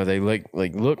 they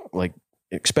like look like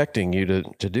expecting you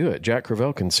to do it. Jack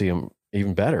Crevalle can see them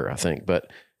even better, I think.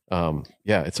 But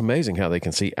it's amazing how they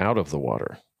can see out of the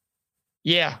water.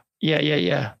 Yeah.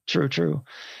 True.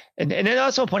 And then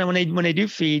also a point when they do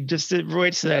feed, just it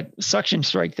relates to that suction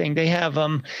strike thing. They have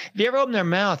if you ever open their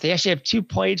mouth, they actually have 2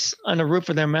 plates on the roof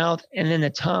of their mouth and then the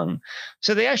tongue.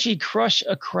 So they actually crush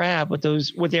a crab with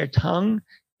their tongue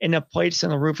and the plates on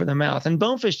the roof of their mouth. And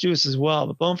bonefish do this as well.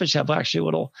 But bonefish have actually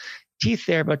little teeth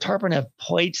there, but tarpon have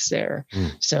plates there.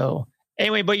 So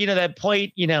anyway, but that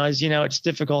plate, is it's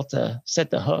difficult to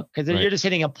set the hook because you're just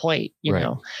hitting a plate, you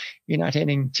know, you're not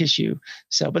hitting tissue.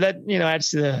 So, but that adds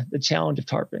to the challenge of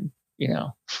tarpon,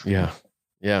 Yeah.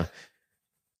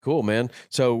 Cool, man.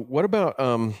 So what about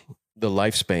the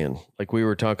lifespan? Like we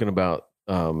were talking about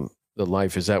the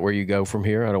life. Is that where you go from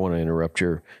here? I don't want to interrupt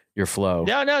your flow.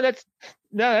 No,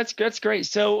 that's great.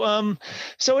 So,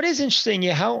 so it is interesting.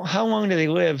 Yeah. How long do they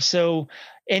live? So,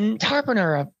 and tarpon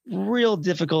are real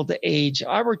difficult to age.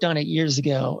 I worked on it years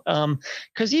ago.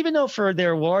 Cause even though for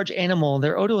their large animal,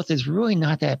 their otolith is really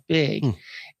not that big.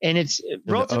 And it's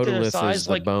relative to their size, is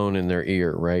the bone in their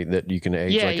ear, right? That you can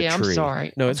age like a tree. I'm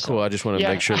sorry. No, it's cool. I just want to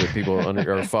make sure that people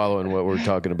are following what we're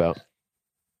talking about.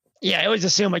 Yeah, I always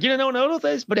assume like, you don't know what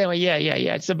otolith is? But anyway, yeah.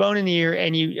 It's the bone in the ear,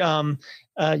 and you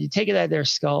take it out of their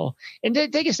skull. And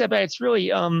take a step back. It's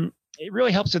really it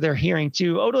really helps with their hearing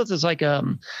too. Otolith is like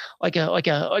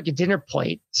a dinner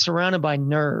plate surrounded by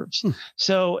nerves.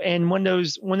 So, and when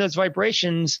those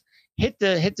vibrations hit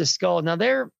the skull, now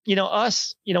they're,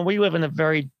 us, we live in a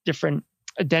very different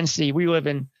density. We live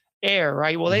in air,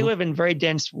 right? Well, they live in very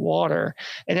dense water,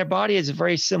 and their body is a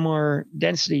very similar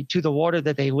density to the water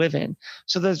that they live in.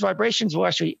 So those vibrations will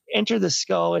actually enter the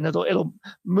skull, and it'll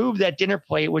move that dinner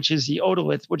plate, which is the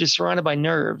otolith, which is surrounded by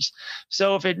nerves.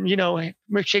 So if it,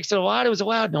 shakes it a lot, it was a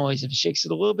loud noise. If it shakes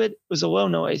it a little bit, it was a low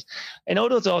noise. And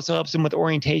otolith also helps them with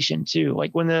orientation too. Like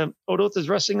when the otolith is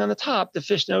resting on the top, the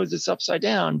fish knows it's upside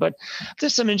down. But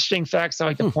there's some interesting facts I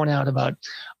like to point out about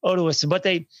otoliths. But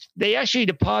they actually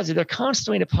they're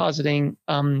constantly depositing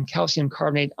calcium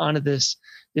carbonate onto this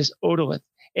otolith,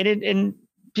 and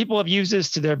people have used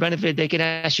this to their benefit. They can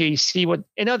actually see what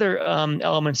in other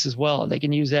elements as well. They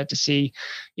can use that to see,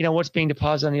 what's being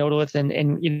deposited on the otolith,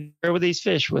 and where were these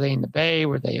fish? Were they in the bay?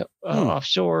 Were they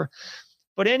offshore?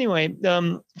 But anyway,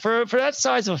 for that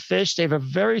size of a fish, they have a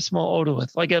very small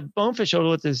otolith. Like a bonefish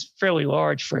otolith is fairly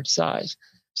large for its size.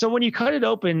 So when you cut it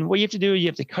open, what you have to do, you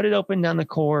have to cut it open down the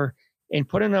core and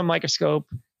put it in a microscope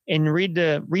and read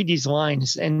these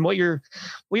lines. And what you're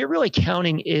really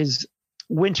counting is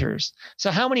winters.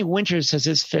 So how many winters has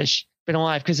this fish been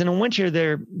alive? Because in a winter,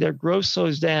 their growth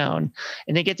slows down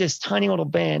and they get this tiny little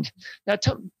band. Now,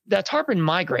 that tarpon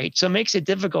migrate, so it makes it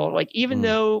difficult. Like even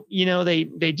though they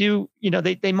do,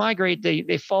 they migrate,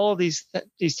 they follow these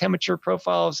temperature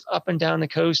profiles up and down the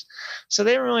coast, so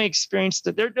they don't really experience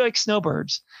that. They're like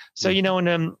snowbirds. So in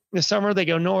the summer they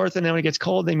go north, and then when it gets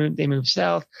cold they move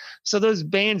south. So those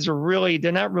bands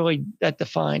they're not really that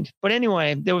defined. But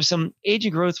anyway, there was some age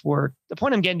and growth work. The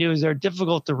point I'm getting to is they're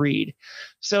difficult to read.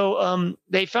 So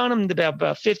they found them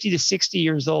about 50 to 60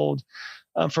 years old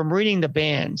from reading the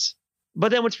bands. But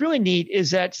then what's really neat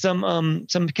is that some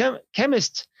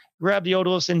chemists grabbed the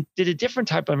otoliths and did a different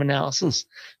type of analysis.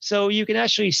 So you can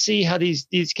actually see how these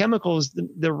chemicals,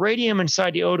 the radium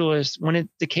inside the otoliths, when it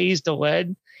decays to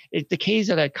lead, it decays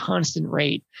at a constant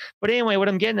rate. But anyway, what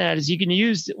I'm getting at is you can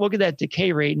look at that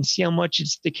decay rate and see how much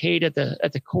it's decayed at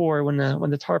the core when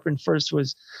the tarpon first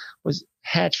was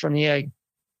hatched from the egg.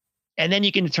 And then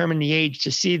you can determine the age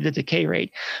to see the decay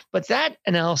rate. But that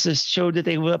analysis showed that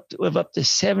they live up to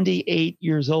 78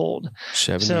 years old.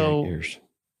 78 years.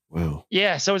 Wow.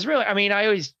 Yeah. So it's really, I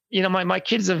always, my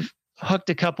kids have hooked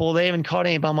a couple. They haven't caught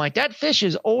any, but I'm like, that fish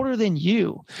is older than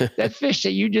you. That fish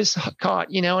that you just caught,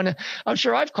 and I'm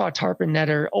sure I've caught tarpon that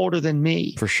are older than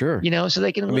me. For sure. So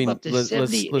they can live up to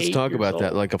 78 let's talk about old.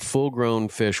 that. Like a full-grown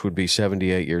fish would be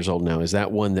 78 years old now. Is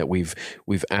that one that we've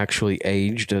actually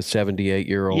aged a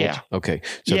 78-year-old? Yeah. Okay.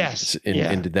 So, yes.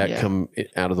 And did that come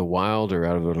out of the wild or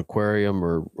out of an aquarium,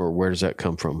 or where does that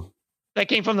come from? That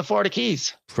came from the Florida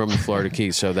Keys. From the Florida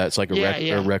Keys. So that's like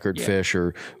a record fish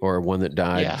or one that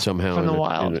died somehow from the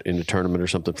wild. In a tournament or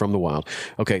something from the wild.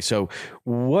 Okay. So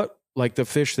what, like the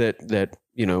fish that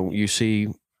you see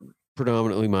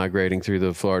predominantly migrating through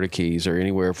the Florida Keys are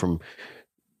anywhere from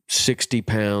 60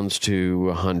 pounds to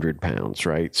 100 pounds,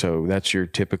 right? So that's your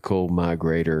typical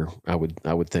migrator, I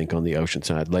would think, on the ocean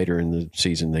side. Later in the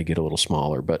season, they get a little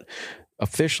smaller. But a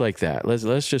fish like that,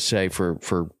 let's just say for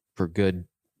good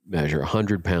measure,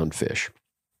 100-pound fish.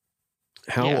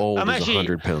 How old is a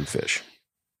 100-pound fish?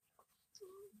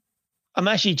 I'm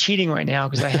actually cheating right now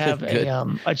because I have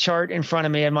a chart in front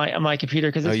of me on my computer,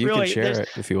 because it's you can share it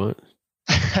if you want.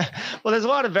 Well, there's a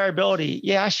lot of variability.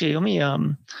 Yeah, actually, let me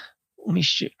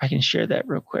I can share that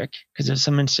real quick because there's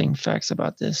some interesting facts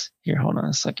about this. Here, hold on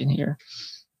a second here.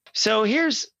 So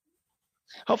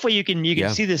hopefully you can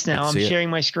see this now. I'm sharing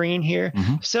my screen here.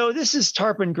 Mm-hmm. So this is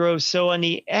tarpon growth. So on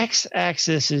the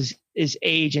x-axis is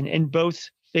age in both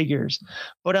figures,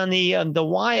 but on the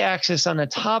y-axis on the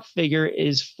top figure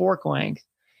is fork length,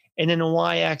 and then the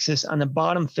y-axis on the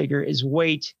bottom figure is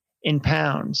weight in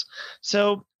pounds.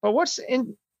 So, but what's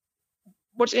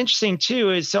interesting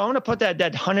too is, so I'm going to put that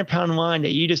 100-pound line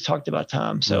that you just talked about,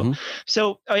 Tom. So,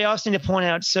 So I also need to point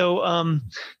out, so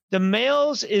the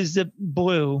males is the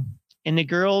blue and the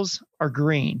girls are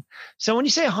green. So when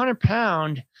you say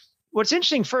 100-pound, what's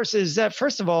interesting first is that,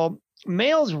 first of all,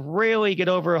 males rarely get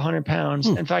over 100 pounds.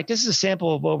 In fact, this is a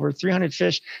sample of over 300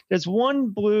 fish. There's one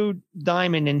blue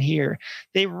diamond in here.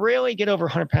 They rarely get over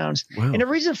 100 pounds. Wow. And the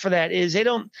reason for that is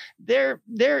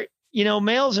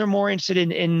males are more interested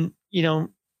in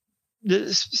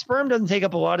the sperm doesn't take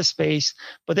up a lot of space,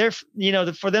 but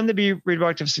for them to be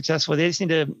reproductive successful, they just need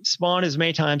to spawn as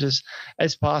many times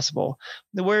as possible.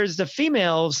 Whereas the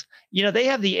females, they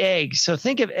have the eggs. So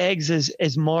think of eggs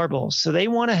as marbles. So they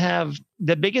want to have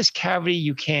the biggest cavity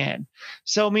you can.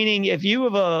 So meaning if you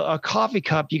have a coffee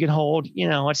cup, you can hold,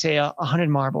 let's say 100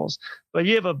 marbles, but if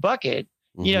you have a bucket,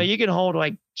 you can hold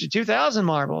like 2,000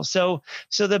 marbles. So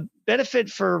the benefit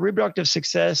for reproductive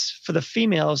success for the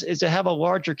females is to have a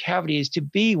larger cavity, is to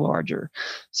be larger.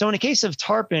 So in the case of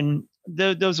tarpon,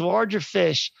 those larger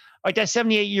fish, like that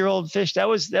 78-year-old fish, that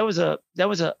was a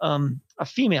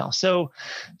female. So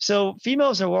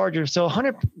females are larger. So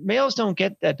 100 males don't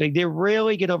get that big. They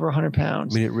rarely get over 100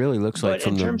 pounds. I mean, it really looks like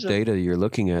from the data you're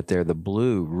looking at there, the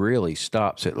blue really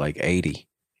stops at like 80.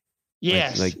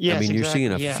 Yes. Yes, I mean, you're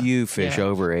seeing a few fish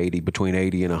over 80, between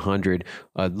 80 and 100,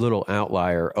 a little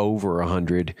outlier over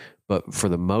 100. But for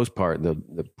the most part,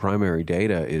 the primary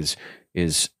data is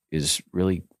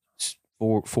really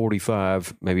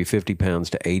 45, maybe 50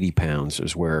 pounds to 80 pounds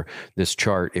is where this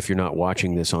chart, if you're not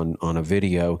watching this on a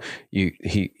video,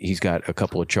 he's got a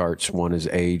couple of charts. One is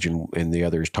age and the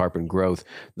other is tarpon growth.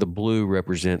 The blue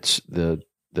represents the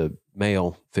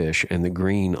male fish, and the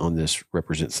green on this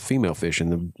represents the female fish,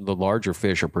 and the larger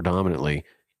fish are predominantly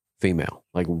female,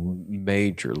 like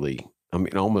majorly. I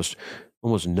mean, almost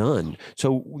none.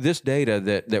 So this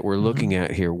data that we're looking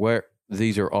at here, where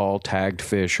these are all tagged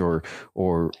fish or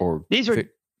these are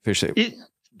fish that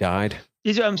died.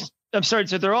 These are, I'm sorry.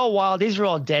 So they're all wild. These are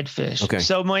all dead fish. Okay.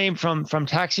 So many from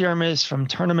taxidermists, from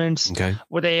tournaments,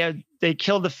 where they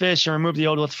killed the fish and removed the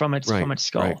otolith from its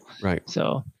skull. Right.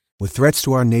 So. With threats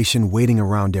to our nation waiting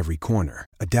around every corner,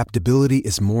 adaptability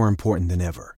is more important than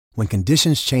ever. When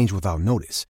conditions change without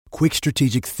notice, quick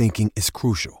strategic thinking is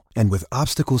crucial. And with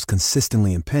obstacles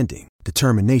consistently impending,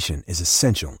 determination is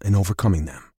essential in overcoming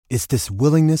them. It's this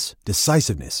willingness,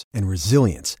 decisiveness, and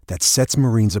resilience that sets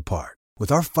Marines apart.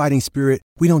 With our fighting spirit,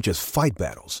 we don't just fight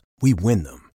battles, we win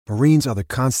them. Marines are the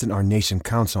constant our nation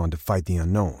counts on to fight the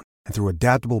unknown. And through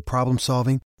adaptable problem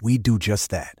solving, we do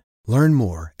just that. Learn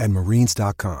more at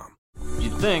marines.com.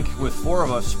 You'd think, with 4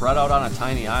 of us spread out on a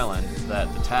tiny island,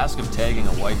 that the task of tagging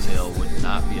a whitetail would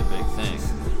not be a big thing.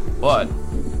 But,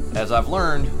 as I've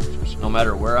learned, no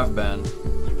matter where I've been,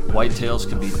 whitetails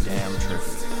can be damn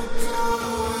tricky.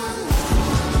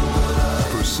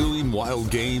 Pursuing wild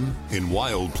game in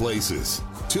wild places.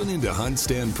 Tune in to Hunt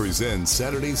Stand Presents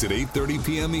Saturdays at 8:30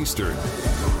 p.m. Eastern.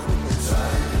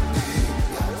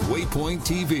 Waypoint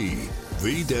TV,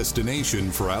 the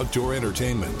destination for outdoor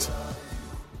entertainment.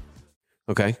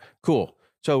 Okay, cool.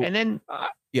 So, and then,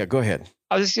 go ahead.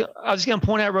 I was just going to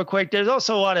point out real quick. There's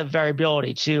also a lot of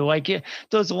variability too. Like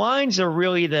those lines are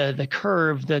really the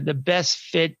curve, the best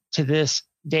fit to this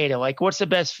data. Like what's the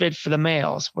best fit for the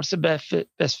males? What's the best fit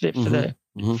for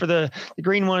the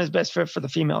green one is best fit for the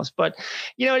females. But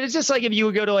it's just like if you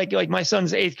would go to like my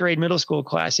son's 8th grade middle school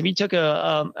class, if you took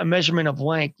a measurement of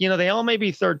length, they all may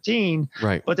be 13,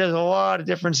 right? But there's a lot of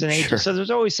difference in ages. Sure. So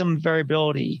there's always some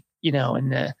variability,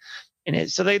 in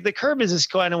it. So the curve is this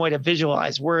kind of way to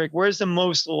visualize where's the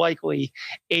most likely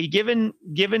a given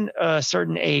a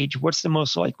certain age, what's the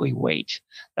most likely weight?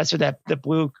 That's what the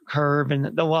blue curve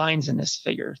and the lines in this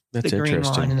figure. That's the green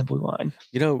line and the blue line.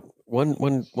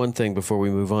 One thing before we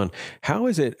move on, how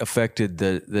has it affected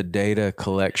the data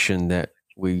collection that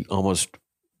we almost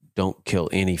don't kill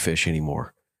any fish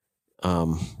anymore?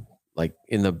 Like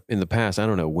in the past, I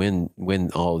don't know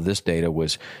when all of this data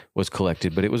was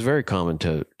collected, but it was very common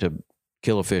to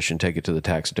kill a fish and take it to the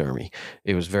taxidermy.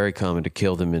 It was very common to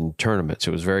kill them in tournaments.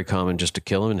 It was very common just to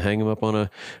kill them and hang them up on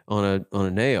a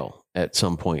nail at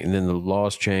some point. And then the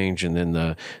laws change, and then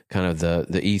the kind of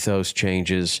the ethos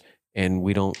changes, and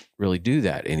we don't really do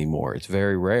that anymore. It's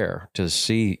very rare to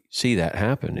see that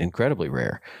happen. Incredibly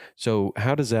rare. So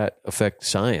how does that affect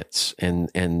science?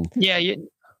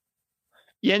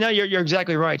 Yeah, no, you're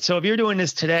exactly right. So if you're doing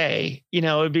this today, it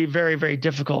would be very, very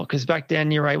difficult, because back then,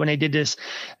 you're right, when they did this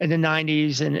in the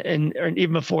 90s and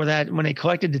even before that, when they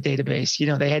collected the database,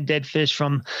 they had dead fish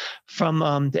from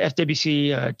the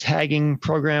FWC tagging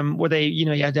program, where they, you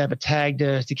had to have a tag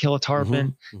to kill a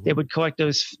tarpon. They would collect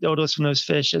those photos from those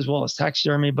fish as well as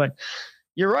taxidermy. But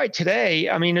you're right.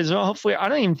 Today, I mean, hopefully, I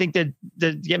don't even think that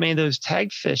get many of those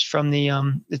tagged fish from the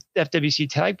FWC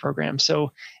tag program.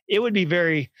 So it would be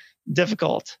very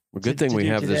difficult. Well, good thing we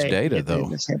have this data, though.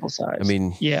 The sample size. I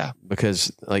mean, yeah,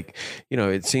 because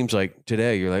it seems like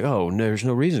today you're like, oh, no, there's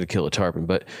no reason to kill a tarpon,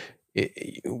 but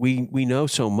we know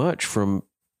so much from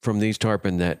these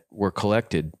tarpon that were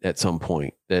collected at some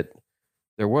point that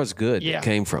there was good that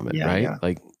came from it, right? Yeah.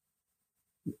 Like.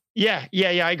 Yeah.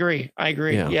 I agree.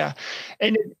 Yeah.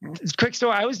 And quick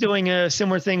story, I was doing a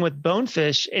similar thing with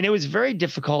bonefish, and it was very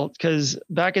difficult because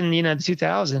back in the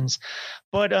 2000s,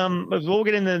 but we'll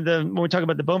get into when we talk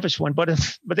about the bonefish one, but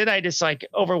then I just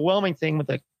overwhelming thing with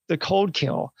the cold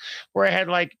kill, where I had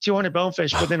 200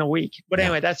 bonefish within a week. But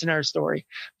anyway, that's another story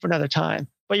for another time.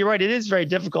 But you're right, it is very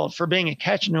difficult for being a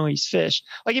catch and release fish.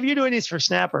 Like if you're doing this for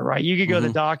snapper, right, you could go to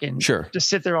the dock and just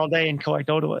sit there all day and collect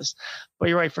otoliths. But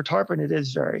you're right, for tarpon, it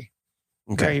is very,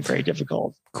 very, very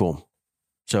difficult. Cool.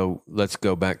 So let's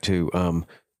go back to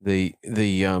the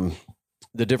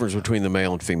difference between the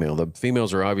male and female. The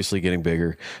females are obviously getting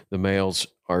bigger. The males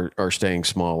are staying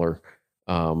smaller,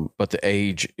 but the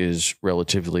age is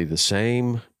relatively the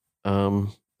same.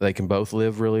 They can both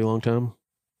live really long time.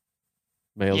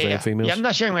 Males and females. Yeah, I'm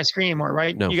not sharing my screen anymore,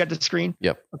 right? No. You got the screen?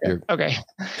 Yep. Okay.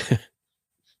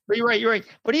 But you're right.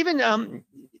 But even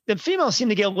the females seem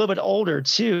to get a little bit older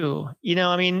too.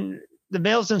 I mean, the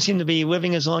males don't seem to be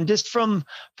living as long. Just from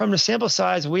the sample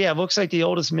size we have, looks like the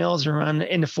oldest males are around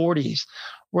in the 40s,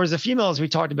 whereas the females we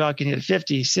talked about getting to the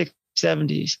 50s, 60s,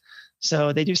 70s.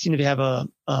 So they do seem to have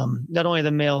not only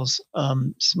the males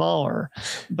smaller,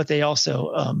 but they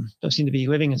also don't seem to be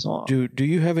living as long. Do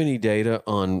you have any data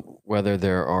on whether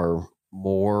there are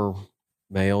more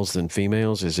males than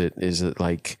females? Is it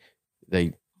like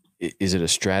is it a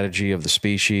strategy of the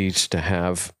species to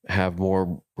have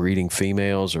more breeding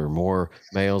females or more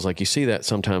males? Like you see that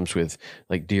sometimes with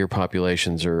like deer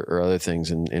populations or other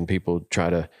things, and people try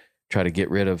to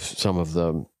get rid of some of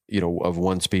the of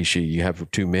one species. You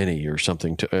have too many or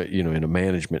something to in a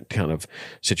management kind of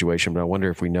situation. But I wonder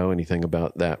if we know anything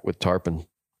about that with tarpon.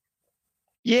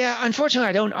 Yeah, unfortunately,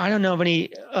 I don't know of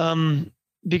any.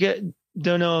 Because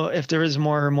don't know if there is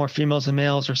more females than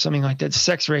males or something like that.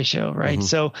 Sex ratio, right?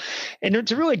 So, and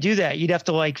to really do that, you'd have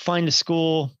to find a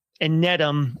school and net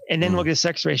them, and then look at the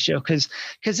sex ratio, because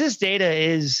this data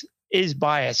is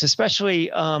biased,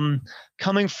 especially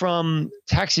coming from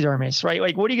taxidermists, right?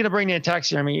 Like, what are you going to bring in a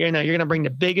taxidermy? You're going to bring the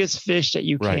biggest fish that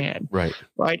you can, right?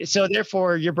 So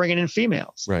therefore, you're bringing in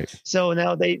females, right? So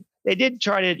now they did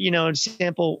try to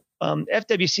sample.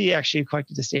 FWC actually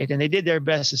collected this data, and they did their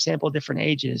best to sample different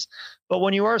ages. But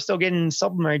when you are still getting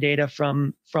supplementary data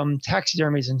from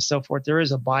taxidermies and so forth, there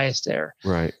is a bias there,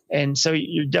 right? And so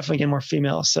you're definitely getting more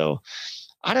females. So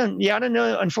I don't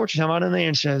know. Unfortunately, I don't know the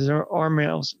answer. There are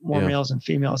males, more males than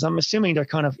females. I'm assuming they're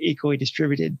kind of equally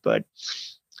distributed. But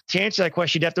to answer that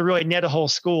question, you'd have to really net a whole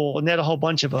school, net a whole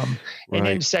bunch of them, and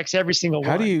then sex every single one.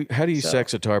 How do you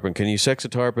sex a tarpon? Can you sex a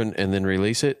tarpon and then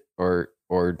release it, or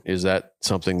is that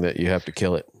something that you have to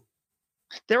kill it?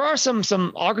 There are some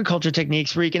aquaculture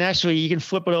techniques where you can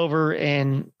flip it over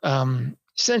and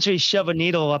essentially shove a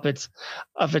needle up its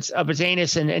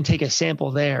anus and take a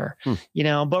sample there,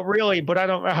 but I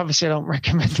don't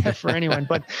recommend that for anyone,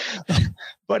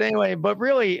 but anyway,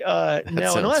 really, no,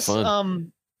 unless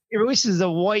it releases the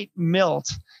white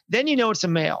milt, then it's a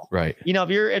male, right?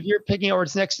 If you're picking or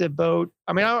it's next to the boat,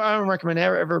 I mean, I don't recommend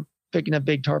ever picking a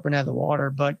big tarpon out of the water,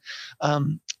 but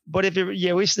if we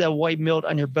used to have white milt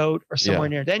on your boat or somewhere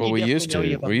near, then we used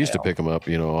to pick them up,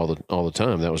 all the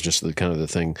time. That was just the kind of the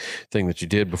thing that you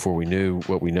did before we knew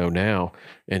what we know now.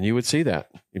 And you would see that.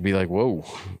 You'd be like, whoa,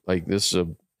 like this is a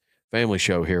family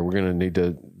show here. We're going to need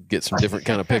to get some different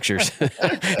kind of pictures.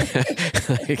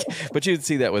 But you'd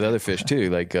see that with other fish too.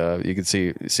 Like you could see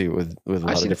it with a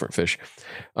lot of different fish.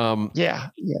 Yeah.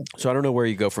 So I don't know where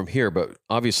you go from here, but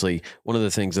obviously one of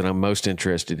the things that I'm most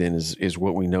interested in is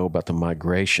what we know about the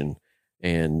migration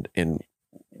and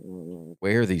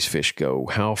where these fish go,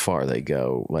 how far they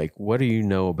go. Like, what do you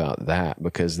know about that?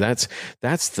 Because that's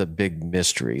the big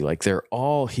mystery. Like they're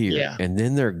all here and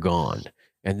then they're gone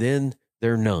and then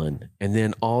they're none. And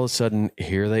then all of a sudden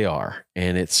here they are.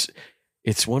 And it's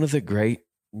one of the great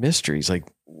mysteries.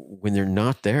 Like when they're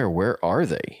not there, where are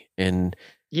they? And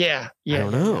I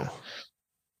don't know.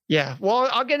 Yeah. Well,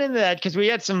 I'll get into that because we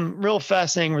had some real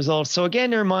fascinating results. So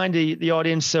again, to remind the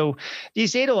audience, so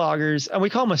these data loggers, and we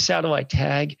call them a satellite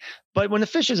tag, but when the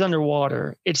fish is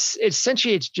underwater, it's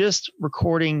essentially just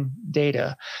recording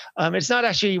data. It's not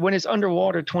actually, when it's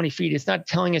underwater 20 feet, it's not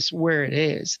telling us where it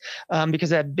is because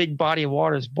that big body of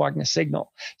water is blocking the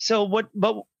signal. So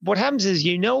what happens is,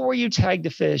 where you tag the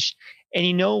fish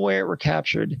and where it were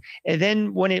captured. And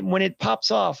then when it pops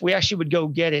off, we actually would go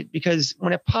get it, because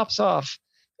when it pops off,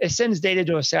 it sends data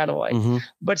to a satellite,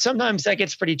 but sometimes that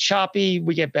gets pretty choppy.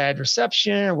 We get bad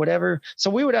reception or whatever. So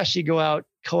we would actually go out,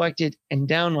 collect it, and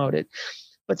download it.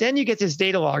 But then you get this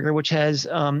data logger, which has,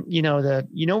 where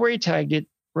you tagged it,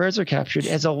 where it's captured,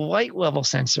 as a light level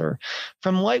sensor.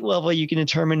 From light level, you can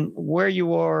determine where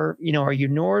you are. Are you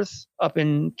north up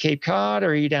in Cape Cod, or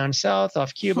are you down south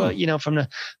off Cuba? From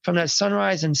that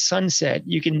sunrise and sunset,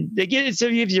 it gives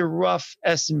you a rough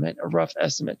estimate.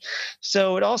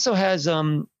 So it also has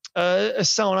a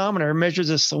salinometer, measures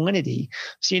the salinity.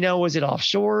 So was it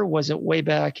offshore? Was it way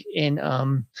back in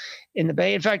the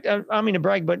bay? In fact, I don't mean to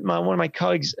brag, but one of my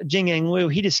colleagues, Jingyang Liu,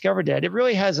 he discovered that it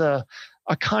really has a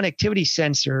connectivity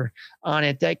sensor on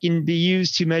it that can be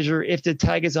used to measure if the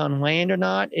tag is on land or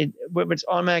not. When it's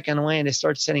automatic on land, it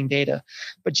starts sending data.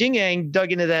 But Jingyang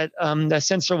dug into that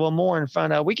sensor a little more and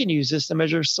found out we can use this to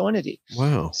measure salinity.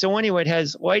 Wow. So anyway, it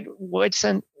has light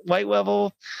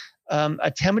level,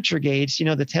 a temperature gauge,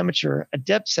 the temperature, a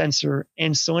depth sensor,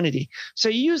 and salinity. So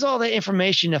you use all that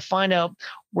information to find out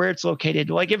where it's located.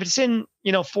 Like if it's in,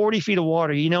 40 feet of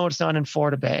water, it's not in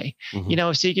Florida Bay,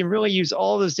 so you can really use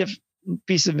all those different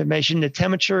pieces of information, the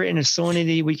temperature and the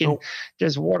salinity.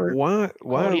 There's water. Why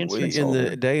in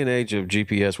the day and age of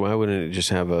GPS, why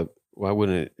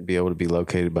wouldn't it be able to be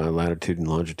located by latitude and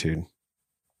longitude?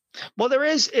 Well, there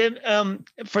is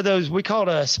for those, we call it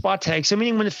a spot tag. So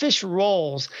meaning when the fish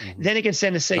rolls, then it can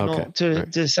send a signal to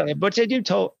the satellite. But they do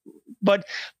but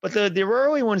the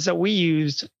early ones that we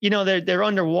used, they're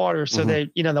underwater, so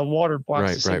they the water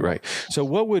blocks the signal. Right. So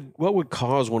what would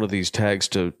cause one of these tags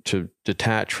to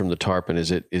detach from the tarpon?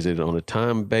 Is it on a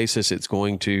time basis? It's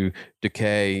going to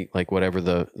decay, like whatever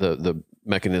the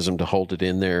mechanism to hold it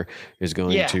in there is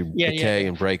going to decay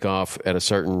and break off at a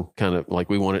certain kind of,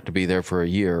 like we want it to be there for a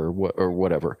year or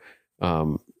whatever.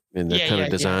 And they're kind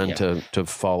of designed to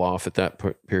fall off at that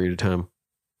period of time.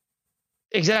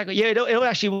 Exactly. Yeah. It'll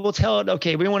actually, we'll tell it,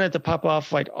 okay, we want it to pop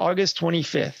off like August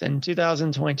 25th in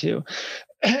 2022.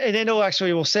 And then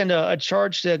we'll send a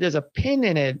charge that there's a pin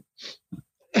in it.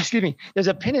 Excuse me. There's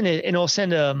a pin in it, and it'll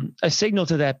send a signal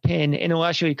to that pin, and it'll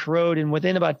actually corrode. And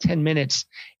within about 10 minutes,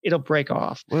 it'll break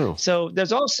off. Wow. So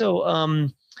there's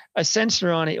also a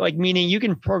sensor on it, like meaning you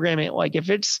can program it. Like if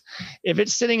it's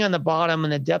sitting on the bottom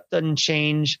and the depth doesn't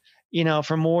change,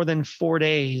 for more than 4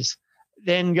 days,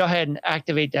 then go ahead and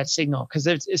activate that signal, because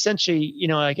it's essentially,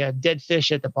 like a dead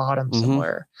fish at the bottom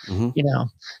somewhere,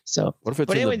 So what if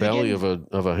it's in the belly of a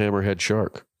hammerhead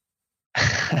shark?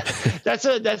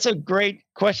 That's a great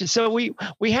question. So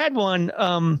we had one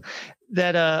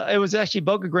that it was actually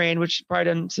Boca Grande, which probably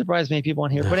doesn't surprise many people on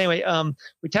here. But anyway,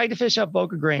 we tagged the fish up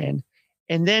Boca Grande,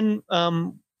 and then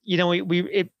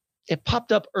it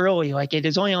popped up early, like it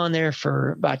is only on there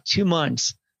for about 2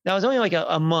 months. That was only like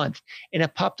a month, and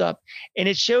it popped up, and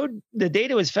it showed the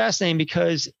data was fascinating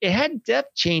because it had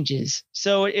depth changes.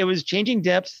 So it was changing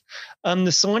depth. The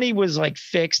salinity was like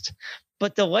fixed,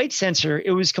 but the light sensor,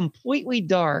 it was completely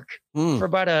dark for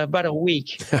about a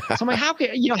week. So I'm like, how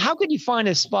could you find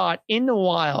a spot in the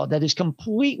wild that is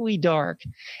completely dark?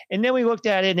 And then we looked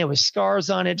at it and there was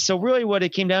scars on it. So really what it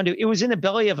came down to, it was in the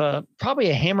belly of probably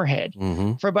a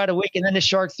hammerhead for about a week. And then the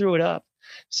shark threw it up.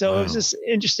 So it was just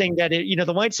interesting that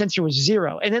the light sensor was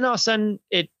 0. And then all of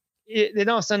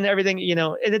a sudden everything,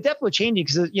 and the depth was changing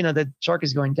because, the shark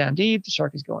is going down deep, the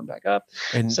shark is going back up.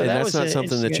 And, so that's not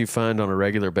something that you find on a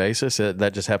regular basis.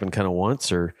 That just happened kind of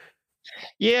once, or?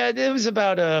 Yeah, it was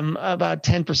about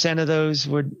 10% of those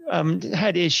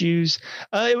had issues.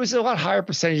 It was a lot higher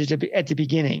percentage at the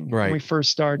beginning when we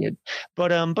first started.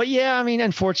 But yeah, I mean,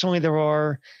 unfortunately there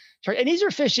are, and these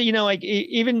are fish that,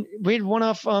 even we had one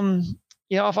off,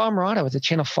 off Amarada with a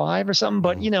Channel 5 or something.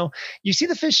 But, you see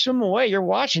the fish swim away, you're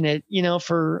watching it,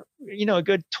 for, a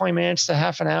good 20 minutes to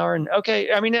half an hour. And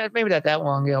okay, I mean, maybe not that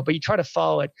long ago, but you try to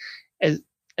follow it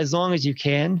as long as you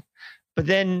can. But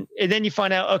then you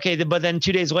find out, okay, but then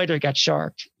 2 days later it got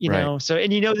sharked, know? So,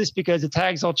 and this because the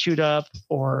tag's all chewed up,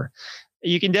 or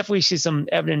you can definitely see some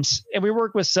evidence. And we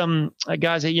work with some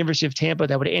guys at University of Tampa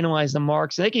that would analyze the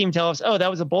marks. And they can even tell us, oh, that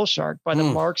was a bull shark by the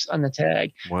marks on the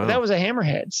tag. Wow. But that was a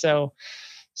hammerhead. So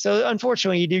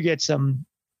unfortunately you do get some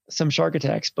shark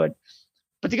attacks, but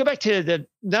to go back to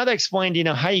now that I explained,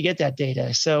 how you get that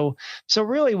data. So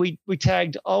really we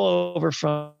tagged all over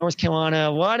from North Carolina,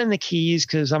 a lot in the Keys,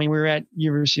 because we were at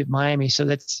University of Miami. So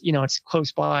that's, it's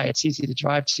close by, it's easy to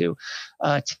drive to,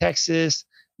 Texas,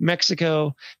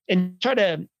 Mexico, and try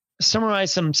to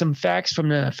summarize some facts from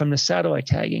the satellite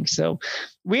tagging. So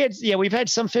we've had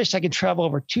some fish that can travel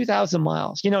over 2,000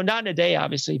 miles, not in a day,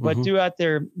 obviously, but throughout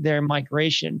their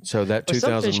migration. So that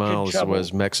 2,000 miles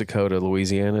was Mexico to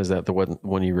Louisiana. Is that the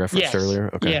one you referenced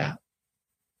earlier? Okay.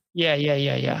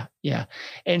 Yeah.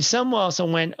 And some also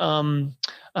went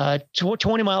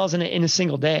 20 miles in a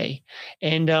single day.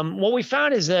 And what we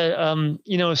found is that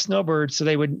snowbirds, so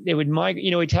they would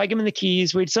migrate. We tag them in the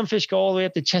Keys. We had some fish go all the way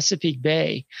up to Chesapeake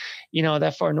Bay,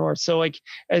 that far north. So and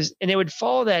they would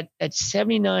follow that at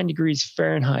 79 degrees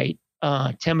Fahrenheit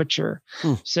temperature.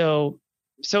 So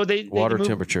they moved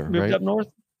temperature, right? Up north.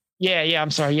 Yeah.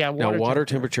 I'm sorry. Yeah. Now, water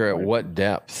temperature at what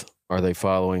depth are they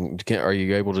following? Are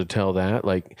you able to tell that?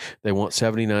 Like, they want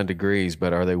 79 degrees,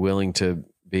 but are they willing to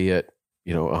be at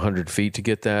 100 feet to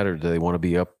get that, or do they want to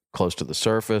be up close to the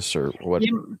surface, or what?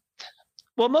 Yeah.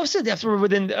 Well, most of the depths were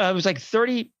within, it was like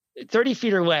 30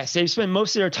 feet or less. They spent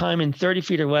most of their time in 30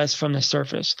 feet or less from the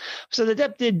surface. So the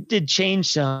depth did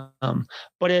change some,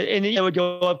 but it would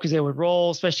go up because they would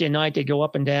roll, especially at night, they'd go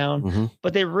up and down,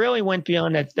 but they really went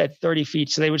beyond that 30 feet.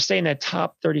 So they would stay in that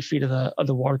top 30 feet of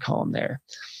the water column there.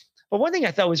 But one thing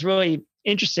I thought was really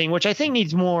interesting, which I think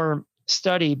needs more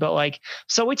study, but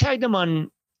so we tagged them on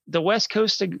the west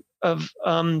coast of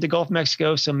the Gulf of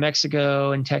Mexico, so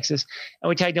Mexico and Texas, and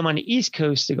we tagged them on the east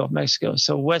coast of the Gulf of Mexico,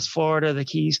 so West Florida, the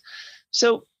Keys.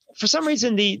 So for some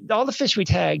reason, all the fish we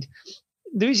tagged,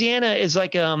 Louisiana is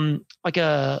like a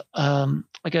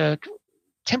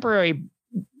temporary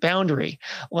boundary,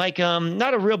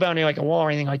 not a real boundary like a wall or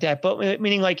anything like that, but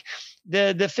meaning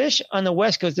the fish on the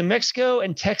west coast, the Mexico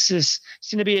and Texas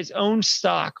seem to be its own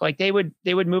stock. Like they would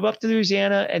move up to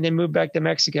Louisiana and then move back to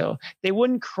Mexico. They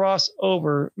wouldn't cross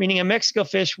over, meaning a Mexico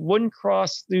fish wouldn't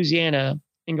cross Louisiana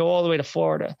and go all the way to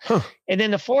Florida. And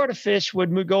then the Florida fish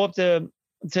would go up to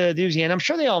Louisiana. I'm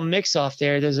sure they all mix off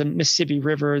there. There's a Mississippi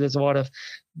River. There's a lot of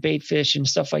bait fish and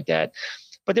stuff like that.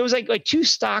 But there was like two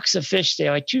stocks of fish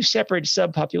there, like two separate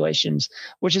subpopulations,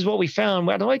 which is what we found.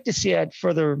 I'd like to see that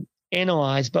further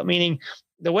analyzed, but meaning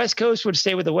the West Coast would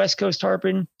stay with the West Coast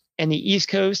tarpon and the East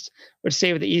Coast would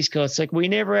stay with the East Coast. Like we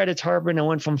never had a tarpon that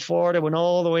went from Florida, went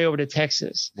all the way over to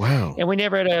Texas. Wow. And we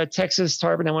never had a Texas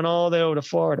tarpon that went all the way over to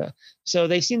Florida. So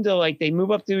they seem to they move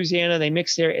up to Louisiana, they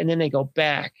mix there, and then they go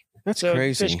back. That's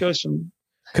crazy. Fish goes from,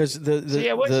 because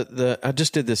I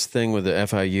just did this thing with the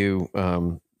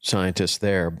FIU scientists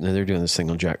there, and they're doing this thing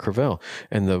on Jack Crevalle,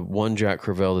 and the one Jack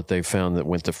Crevalle that they found that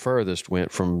went the furthest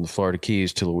went from the Florida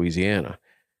Keys to Louisiana.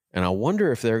 And I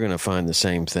wonder if they're going to find the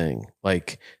same thing,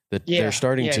 they're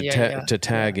starting to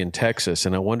tag in Texas.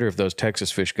 And I wonder if those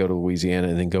Texas fish go to Louisiana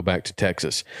and then go back to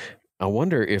Texas. I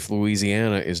wonder if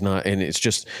Louisiana is not, and it's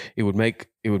just, it would make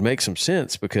some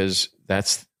sense, because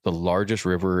that's the largest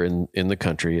river in the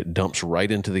country. It dumps right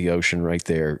into the ocean right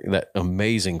there. That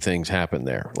amazing things happen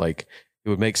there. It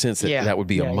would make sense that would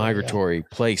be a migratory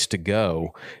place to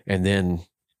go, and then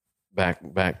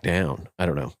back down. I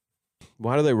don't know.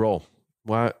 Why do they roll?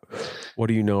 Why? What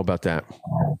do you know about that?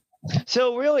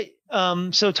 So really,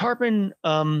 so tarpon,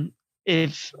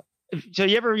 if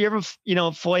you ever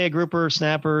fillet a grouper or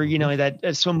snapper,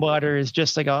 that swim bladder is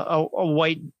just like a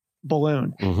white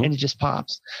balloon and it just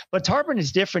pops. But tarpon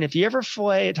is different. If you ever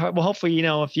fillet it, well, hopefully,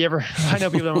 if you ever, I know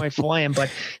people don't really fillet them,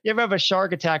 but you ever have a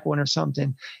shark attack one or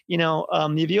something,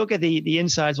 if you look at the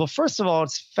insides, well, first of all,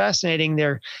 it's fascinating.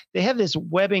 They have this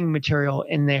webbing material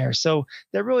in there. So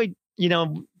they're really,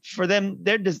 for them,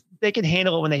 they can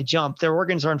handle it when they jump. Their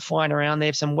organs aren't flying around. They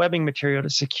have some webbing material to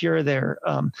secure their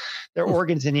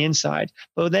organs in the inside.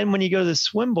 But then when you go to the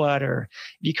swim bladder,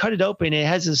 if you cut it open, it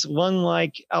has this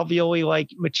lung-like, alveoli-like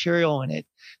material in it.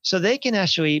 So they can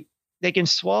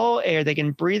swallow air, they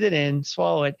can breathe it in,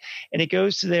 swallow it, and it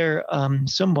goes to their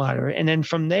swim bladder. And then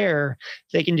from there,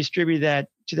 they can distribute that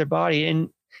to their body. And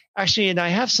actually, I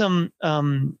have some,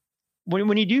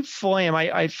 when you do fillet them,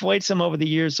 I filleted some over the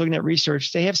years looking at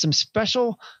research. They have some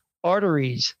special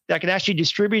arteries that can actually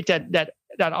distribute that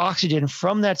oxygen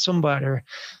from that swim bladder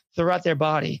throughout their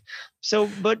body. So,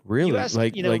 but really,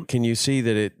 like, can you see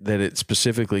that it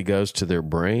specifically goes to their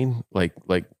brain, like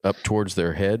up towards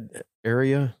their head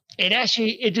area?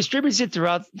 It distributes it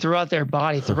throughout their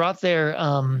body, throughout their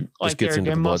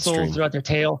their muscles, throughout their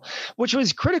tail, which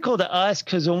was critical to us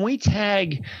because when we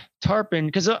tag tarpon,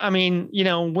 because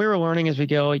we're learning as we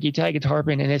go. Like you tag a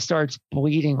tarpon and it starts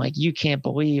bleeding, like you can't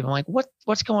believe. I'm like,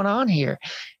 what's going on here?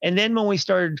 And then when we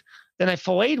started, then I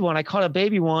filleted one. I caught a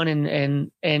baby one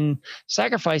and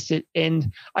sacrificed it,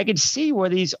 and I could see where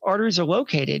these arteries are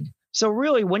located. So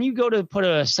really, when you go to put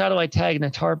a satellite tag in a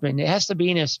tarpon, it has to be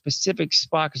in a specific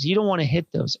spot because you don't want to hit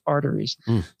those arteries.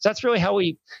 So that's really how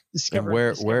we discovered.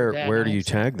 And where do you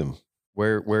tag them?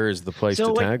 Where is the place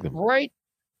to tag them? Right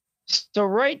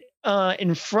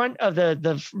in front of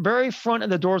the very front of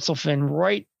the dorsal fin,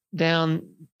 right down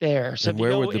there. So and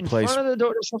where would the place? Front of the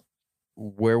dorsal,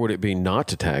 where would it be not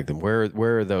to tag them? Where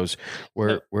are those?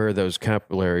 Where are those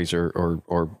capillaries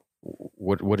or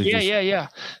what did you? Yeah.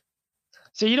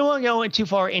 So you don't want to go too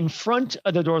far in front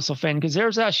of the dorsal fin because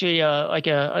there's actually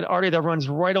an artery that runs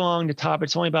right along the top.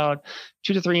 It's only about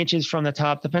 2 to 3 inches from the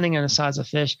top, depending on the size of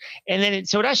fish. And then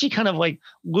it actually kind of like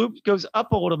goes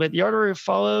up a little bit. The artery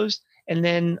follows, and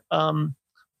then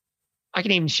I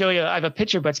can even show you. I have a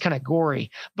picture, but it's kind of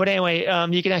gory. But anyway,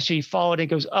 you can actually follow it. It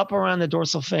goes up around the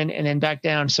dorsal fin and then back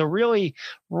down. So really,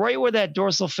 right where that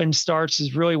dorsal fin starts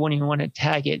is really when you want to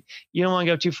tag it. You don't want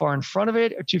to go too far in front of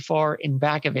it or too far in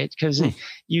back of it because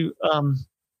you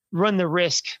run the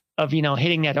risk of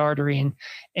hitting that artery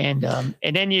and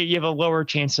then you have a lower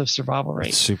chance of survival rate.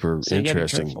 That's super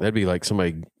interesting. That'd be like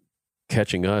somebody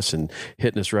catching us and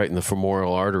hitting us right in the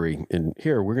femoral artery. And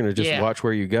here, we're going to just watch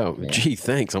where you go. Yeah. Gee,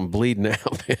 thanks. I'm bleeding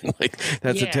out, man. Like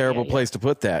that's a terrible place to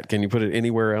put that. Can you put it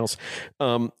anywhere else?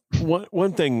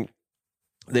 One thing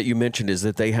that you mentioned is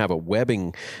that they have a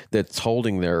webbing that's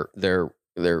holding their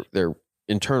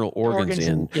internal organs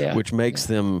in, which makes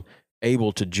them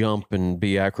able to jump and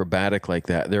be acrobatic like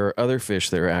that. There are other fish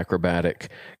that are acrobatic,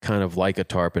 kind of like a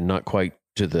tarpon, not quite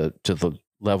to the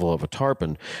level of a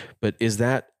tarpon, but is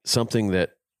that something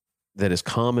that is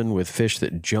common with fish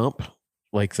that jump,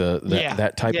 like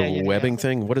that type of webbing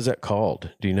thing? What is that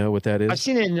called? Do you know what that is? I've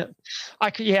seen it.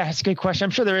 It's a good question. I'm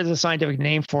sure there is a scientific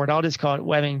name for it. I'll just call it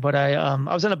webbing. But I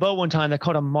was on a boat one time that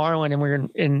caught a marlin, and we were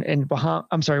in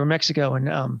Mexico,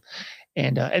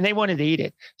 and they wanted to eat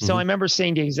it. So I remember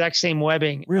seeing the exact same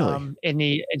webbing in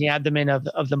the abdomen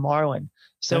of the marlin.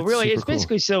 So that's really, it's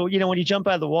basically cool. So, when you jump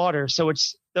out of the water, so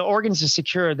the organs are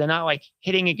secure. They're not like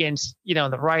hitting against,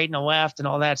 the right and the left and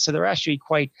all that. So they're actually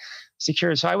quite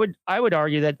secure. So I would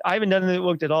argue that I haven't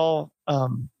looked at all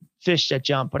fish that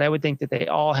jump, but I would think that they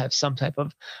all have some type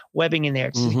of webbing in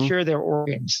there to secure their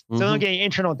organs. So they don't get any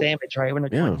internal damage, right? When they're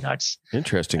going nuts.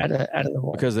 Interesting. Out of the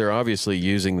water. Because they're obviously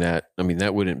using that. I mean,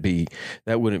 that wouldn't be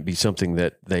something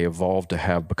that they evolved to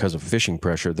have because of fishing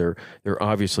pressure. They're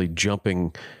obviously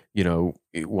jumping,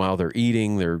 while they're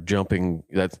eating, they're jumping.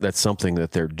 That's something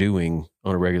that they're doing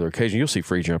on a regular occasion. You'll see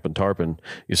free jumping tarpon.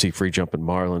 You'll see free jumping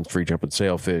marlins, free jumping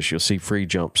sailfish. You'll see free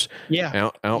jumps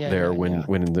out there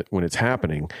when it's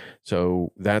happening.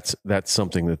 So that's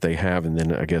something that they have. And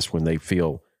then I guess when they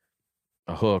feel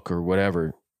a hook or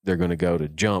whatever, they're going to go to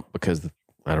jump because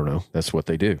I don't know. That's what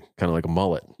they do. Kind of like a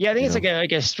mullet. Yeah, I think it's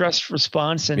like a stress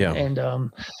response and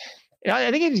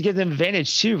I think it gives them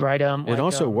advantage too, right? It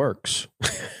also works.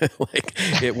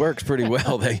 Like it works pretty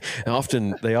well. They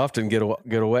often get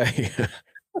away.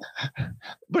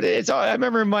 But I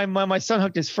remember my son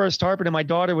hooked his first tarpon and my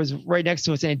daughter was right next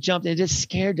to us and it jumped and it just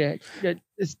scared it.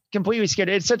 It's completely scared.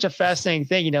 It's such a fascinating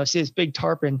thing, see this big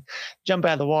tarpon jump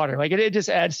out of the water. Like it just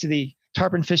adds to the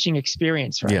tarpon fishing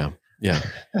experience, right? Yeah. Yeah.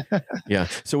 Yeah.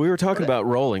 So we were talking about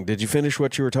rolling. Did you finish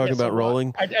what you were talking about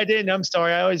rolling? I didn't. I'm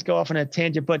sorry. I always go off on a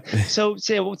tangent. But so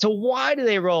why do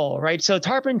they roll, right? So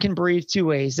tarpon can breathe two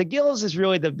ways. The gills is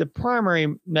really the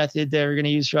primary method they're going to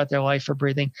use throughout their life for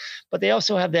breathing. But they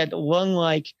also have that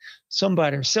lung-like swim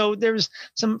bladder. So there's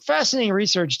some fascinating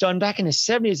research done back in the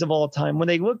 70s of all time when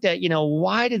they looked at,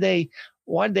 why did they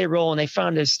roll? And they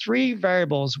found there's three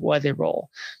variables why they roll.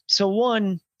 So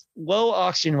one, low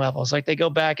oxygen levels, like they go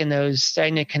back in those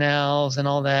stagnant canals and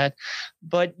all that.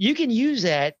 But you can use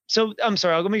that. So I'm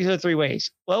sorry, I'll go make it three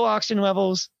ways. Low oxygen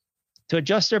levels, to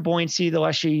adjust their buoyancy, they'll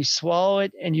actually swallow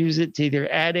it and use it to either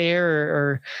add air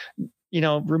or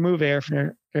remove air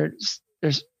from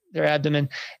their abdomen,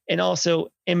 and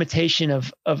also imitation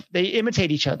of they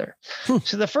imitate each other.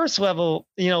 So the first level,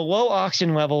 low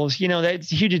oxygen levels,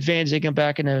 that's a huge advantage. They come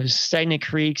back in those stagnant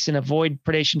creeks and avoid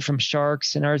predation from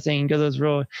sharks and everything, and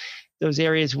go those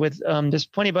areas with there's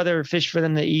plenty of other fish for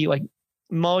them to eat, like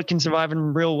mullet can survive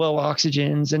in real low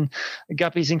oxygens, and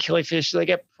guppies and killifish, so they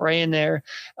get prey in there.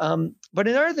 But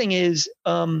another thing is,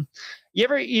 you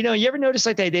ever notice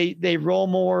like they roll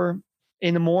more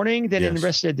in the morning than in the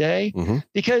rest of the day? Mm-hmm.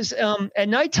 Because at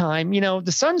nighttime,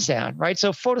 the sun's down, right?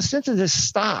 So photosynthesis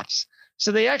stops.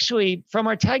 So they actually, from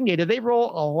our tagging data, they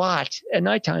roll a lot at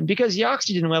nighttime because the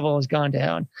oxygen level has gone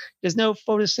down. There's no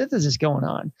photosynthesis going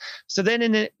on. So then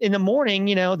in the morning,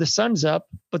 the sun's up,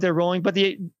 but they're rolling, but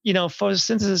the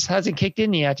photosynthesis hasn't kicked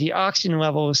in yet. The oxygen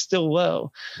level is still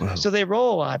low. Wow. So they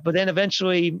roll a lot, but then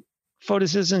eventually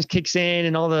photosynthesis kicks in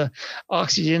and all the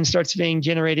oxygen starts being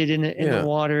generated in the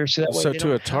water. So that way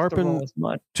to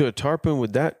a tarpon,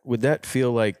 would that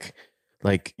feel like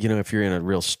if you're in a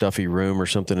real stuffy room or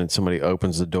something and somebody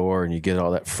opens the door and you get all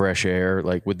that fresh air,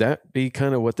 like, would that be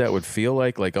kind of what that would feel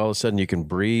like? Like all of a sudden you can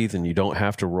breathe and you don't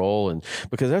have to roll, and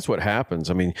because that's what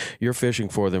happens. I mean, you're fishing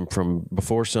for them from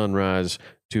before sunrise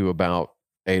to about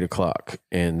 8 o'clock,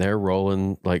 and they're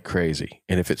rolling like crazy.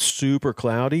 And if it's super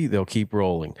cloudy, they'll keep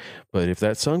rolling. But if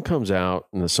that sun comes out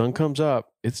and the sun comes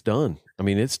up, it's done. I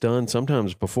mean, it's done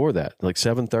sometimes before that, like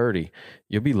 7:30.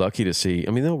 You'll be lucky to see. I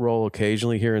mean, they'll roll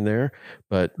occasionally here and there,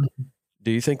 but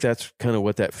do you think that's kind of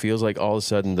what that feels like? All of a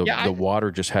sudden, the water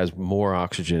just has more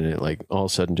oxygen in it. Like all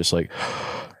of a sudden, just like,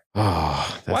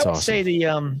 that's awesome. I would say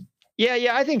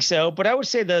Yeah, I think so. But I would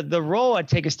say the roll I'd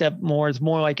take a step more is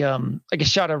more like a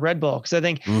shot of Red Bull, because I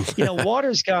think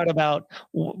water's got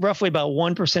roughly about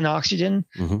 1% oxygen,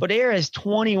 but air has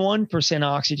 21%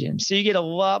 oxygen. So you get a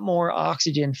lot more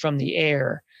oxygen from the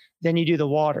air than you do the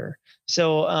water.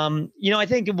 So I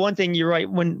think one thing, you're right,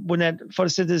 when that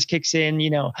photosynthesis kicks in,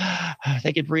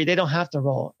 they can breathe. They don't have to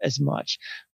roll as much.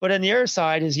 But on the other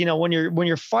side is, when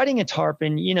you're fighting a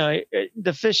tarpon,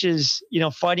 the fish is,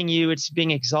 fighting you, it's being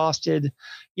exhausted.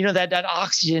 That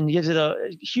oxygen gives it a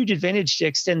huge advantage to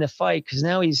extend the fight, because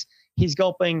now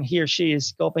he or she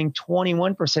is gulping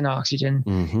 21% oxygen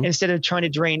instead of trying to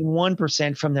drain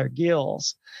 1% from their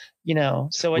gills.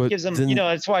 So it gives them,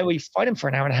 that's why we fight them for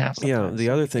an hour and a half. Sometimes. Yeah. The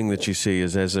other thing that you see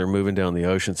is as they're moving down the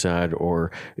ocean side,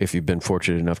 or if you've been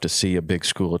fortunate enough to see a big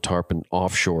school of tarpon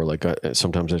offshore, like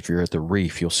sometimes if you're at the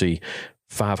reef, you'll see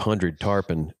 500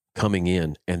 tarpon coming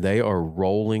in, and they are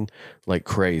rolling like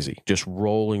crazy, just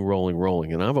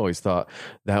rolling. And I've always thought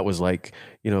that was like,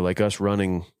 like us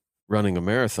running a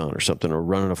marathon or something, or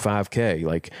running a 5K,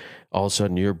 like all of a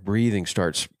sudden your breathing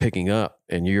starts picking up,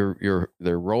 and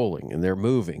they're rolling and they're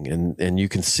moving, and you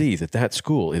can see that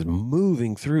school is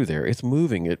moving through there. It's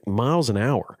moving at miles an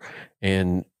hour,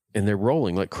 and they're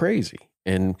rolling like crazy.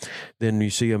 And then you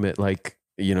see them at like,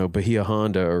 Bahia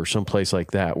Honda or someplace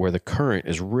like that, where the current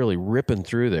is really ripping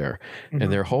through there,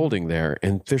 and they're holding there,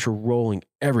 and fish are rolling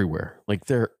everywhere. Like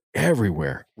they're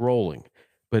everywhere rolling.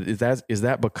 But is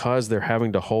that because they're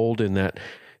having to hold in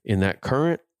that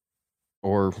current,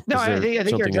 or no? I think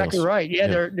you're exactly right. Yeah,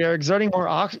 they're exerting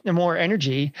more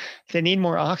energy. They need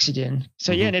more oxygen.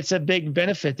 So and it's a big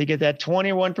benefit to get that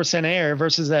 21% air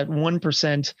versus that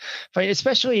 1%.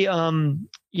 Especially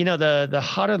the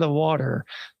hotter the water,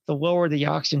 the lower the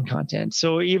oxygen content.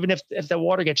 So even if the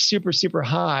water gets super, super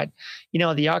hot,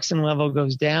 the oxygen level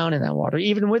goes down in that water.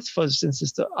 Even with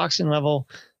photosynthesis, the oxygen level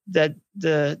that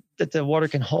the water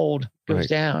can hold goes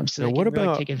down. So what about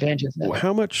really take advantage of that.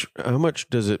 How much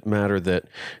does it matter that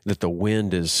the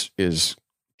wind is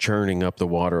churning up the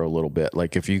water a little bit?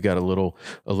 Like if you got a little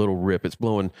rip, it's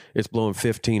blowing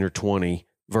 15 or 20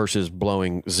 versus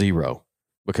blowing 0.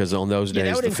 Because on those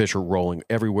days the fish are rolling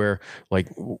everywhere. Like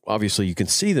obviously you can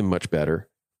see them much better,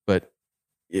 but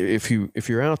if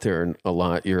you're out there a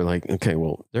lot, you're like, okay,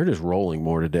 well, they're just rolling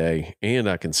more today, and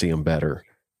I can see them better.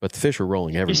 But the fish are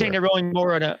rolling everywhere. You're saying they're rolling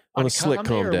more on a slick,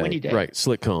 calm day. Windy day. Right,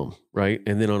 slick, calm, right?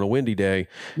 And then on a windy day,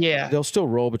 they'll still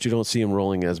roll, but you don't see them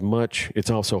rolling as much.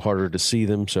 It's also harder to see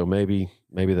them, so maybe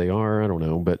they are. I don't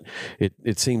know, but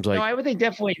it seems like I would think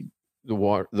definitely the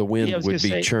wind would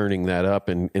be churning that up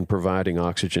and providing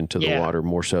oxygen to the water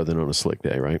more so than on a slick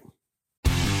day, right?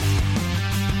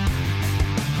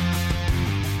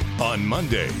 On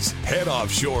Mondays, head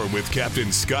offshore with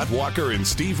Captain Scott Walker and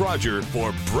Steve Roger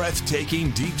for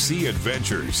breathtaking deep-sea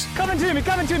adventures. Coming to me.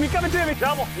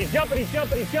 Double. He's jumping.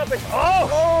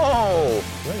 Oh!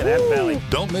 Look at that belly.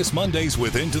 Don't miss Mondays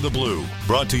with Into the Blue.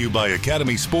 Brought to you by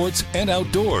Academy Sports and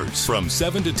Outdoors from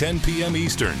 7 to 10 p.m.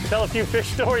 Eastern. Tell a few fish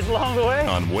stories along the way.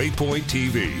 On Waypoint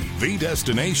TV, the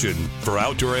destination for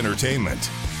outdoor entertainment.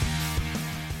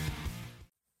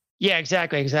 Yeah,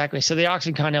 exactly. So the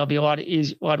oxygen content will be a lot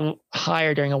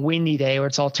higher during a windy day where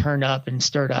it's all turned up and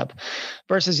stirred up,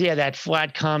 versus that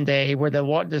flat, calm day where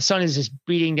the sun is just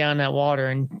beating down that water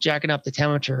and jacking up the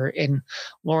temperature and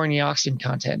lowering the oxygen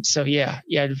content. So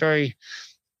very.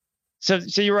 So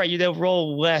you're right. They'll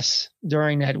roll less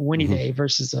during that windy day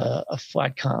versus a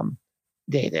flat, calm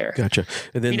day there. Gotcha.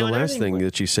 And then the last thing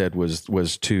that you said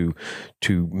was to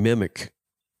mimic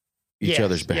each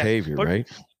other's behavior, right?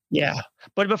 Yeah.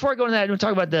 But before I go into that, we'll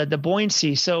talk about the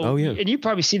buoyancy. So, and you've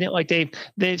probably seen it, like they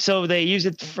use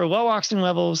it for low oxygen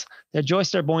levels, they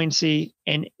adjust their buoyancy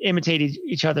and imitate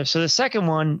each other. So the second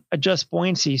one adjusts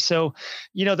buoyancy. So,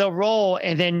 they'll roll,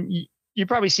 and then you've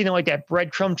probably seen it like that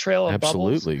breadcrumb trail of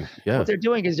Absolutely. bubbles. Yeah. What they're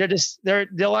doing is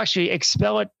they'll actually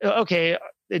expel it. Okay.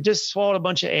 It just swallowed a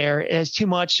bunch of air. It has too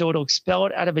much, so it'll expel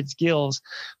it out of its gills.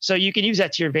 So you can use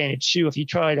that to your advantage too if you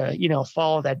try to,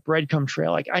 follow that breadcrumb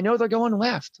trail. Like, I know they're going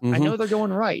left. I know they're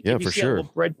going right. Yeah, for sure.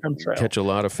 Breadcrumb trail. Catch a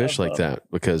lot of fish like that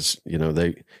because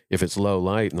if it's low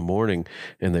light in the morning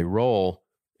and they roll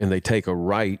and they take a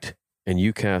right and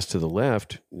you cast to the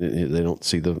left, they don't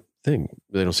see the thing.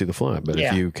 They don't see the fly. But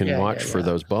if you can watch for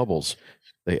those bubbles,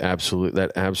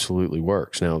 that absolutely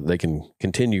works. Now they can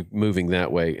continue moving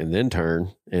that way and then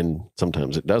turn, and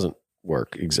sometimes it doesn't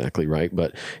work exactly right,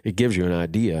 but it gives you an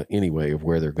idea anyway of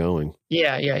where they're going.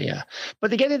 Yeah. But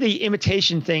to get to the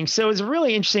imitation thing, so it's a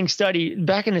really interesting study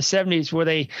back in the 70s where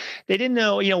they didn't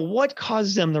know, what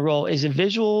causes them to roll. Is it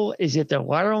visual? Is it their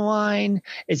lateral line?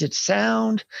 Is it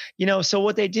sound? So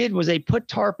what they did was they put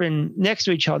tarpon next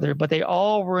to each other, but they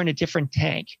all were in a different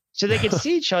tank. So they could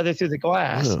see each other through the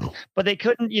glass, but they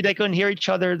couldn't hear each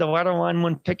other. The lateral line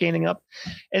wouldn't pick anything up,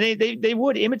 and they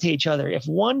would imitate each other. If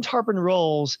one tarpon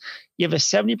rolls, you have a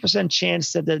 70%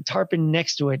 chance that the tarpon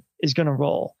next to it is going to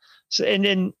roll. So, and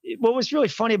then what was really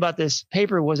funny about this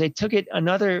paper was they took it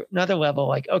another level.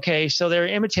 Like, okay, so they're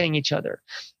imitating each other.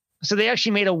 So they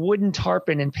actually made a wooden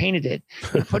tarpon and painted it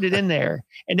and put it in there.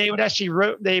 And they would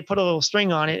actually they put a little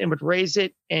string on it and would raise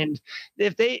it. And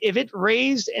if it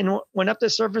raised and went up the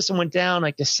surface and went down,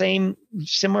 like the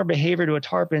similar behavior to a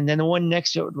tarpon, then the one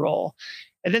next to it would roll.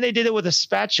 And then they did it with a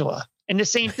spatula. And the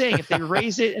same thing, if they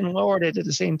raised it and lowered it at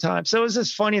the same time. So it was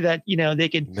just funny that, they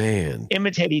could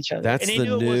imitate each other.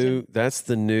 That's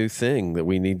the new thing that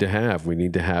we need to have. We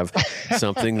need to have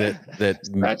something that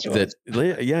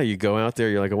you go out there,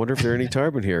 you're like, I wonder if there are any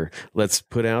tarpon here. Let's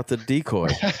put out the decoy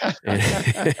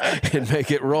and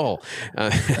make it roll.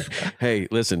 Hey,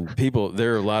 listen, people,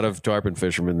 there are a lot of tarpon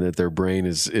fishermen that their brain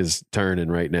is turning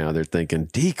right now. They're thinking,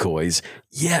 decoys?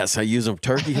 Yes, I use them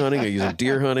turkey hunting. I use them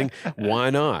deer hunting. Why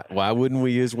not? Why wouldn't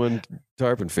we use one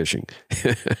tarpon fishing?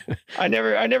 I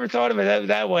never thought of it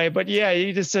that way, but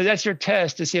so that's your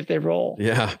test to see if they roll.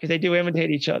 Yeah, because they do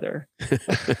imitate each other.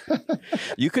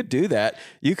 You could do that.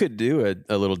 You could do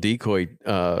a little decoy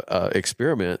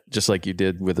experiment, just like you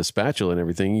did with a spatula and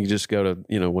everything. You just go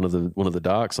to one of the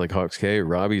docks like Hawks Cay or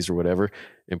Robbie's or whatever,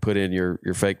 and put in your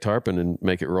fake tarpon and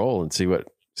make it roll and see what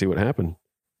happened.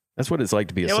 That's what it's like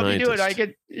to be a scientist. When you do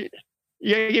it,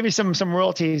 give me some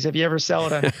royalties if you ever sell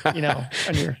it on,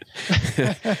 on your.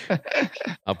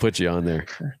 I'll put you on there.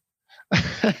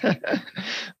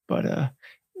 But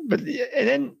and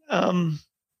then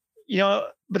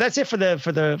but that's it for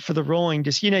the rolling.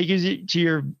 Just use it to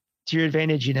your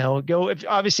advantage. Go if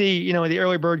obviously the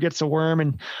early bird gets the worm,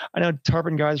 and I know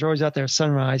tarpon guys are always out there at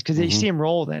sunrise because they see them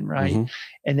roll then, right?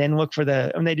 And then look for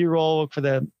when they do roll, look for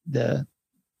the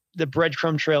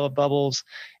breadcrumb trail of bubbles,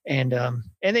 and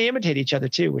they imitate each other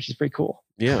too, which is pretty cool.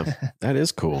 Yeah, that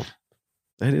is cool.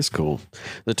 That is cool.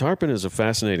 The tarpon is a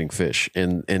fascinating fish,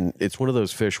 and it's one of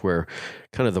those fish where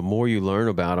kind of the more you learn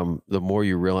about them, the more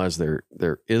you realize there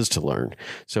is to learn.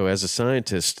 So as a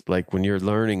scientist, like when you're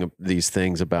learning these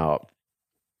things about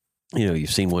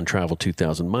you've seen one travel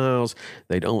 2,000 miles.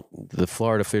 The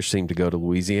Florida fish seem to go to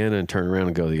Louisiana and turn around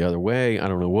and go the other way. I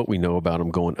don't know what we know about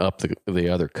them going up the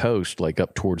other coast, like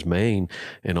up towards Maine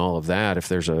and all of that. If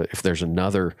there's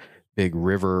another big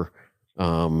river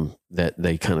that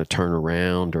they kind of turn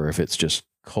around, or if it's just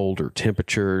colder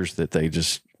temperatures that they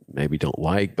just maybe don't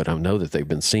like, but I know that they've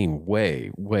been seen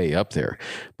way, way up there.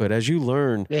 But as you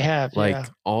learn, they have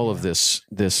all of this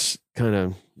kind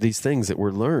of these things that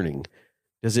we're learning,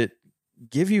 does it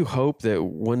give you hope that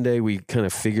one day we kind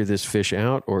of figure this fish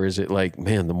out? Or is it like,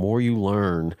 man, the more you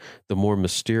learn, the more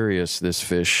mysterious this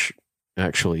fish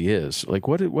actually is? Like,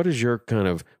 what is your kind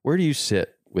of, where do you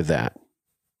sit with that?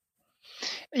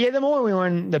 Yeah, the more we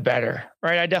learn, the better,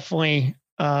 right? I definitely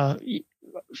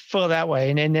feel that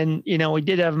way. And then, we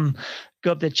did have them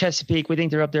go up to Chesapeake. We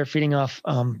think they're up there feeding off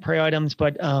prey items,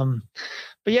 but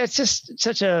yeah, it's just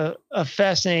such a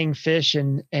fascinating fish,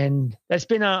 and that's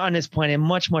been on this planet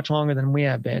much, much longer than we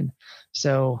have been.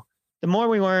 So the more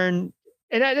we learn,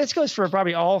 and this goes for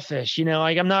probably all fish,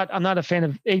 like I'm not a fan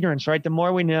of ignorance, right? The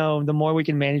more we know, the more we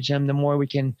can manage them, the more we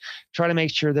can try to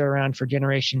make sure they're around for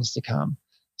generations to come.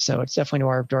 So it's definitely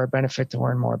to our benefit to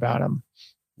learn more about them.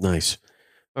 Nice.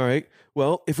 All right.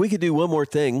 Well, if we could do one more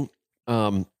thing,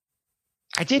 I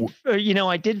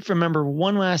did remember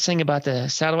one last thing about the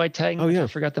satellite tagging. Oh, yeah. I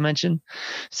forgot to mention.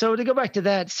 So to go back to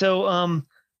that, so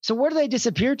where do they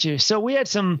disappear to? So we had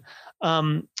some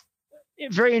very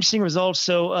interesting results.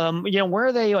 So where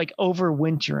are they like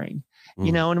overwintering?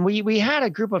 And we had a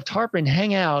group of tarpon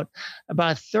hang out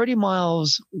about 30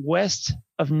 miles west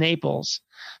of Naples.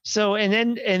 So and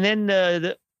then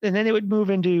they would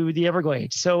move into the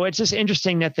Everglades. So it's just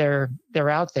interesting that they're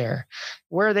out there.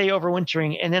 Where are they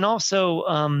overwintering? And then also,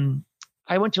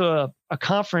 I went to a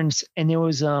conference, and there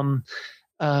was some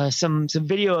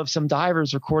video of some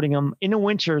divers recording them in the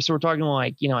winter. So we're talking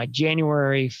like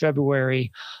January,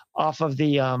 February, off of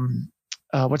the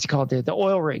what's it called, the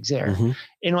oil rigs there,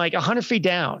 in like 100 feet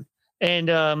down.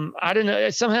 And I don't know,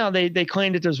 somehow they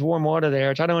claimed that there's warm water there,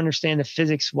 which I don't understand the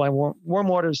physics why warm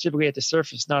water is typically at the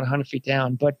surface, not 100 feet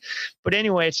down. But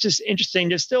anyway, it's just interesting.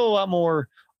 There's still a lot more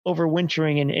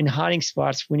overwintering in hiding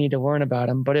spots we need to learn about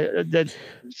them. But the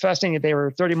fascinating that they were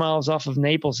 30 miles off of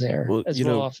Naples there,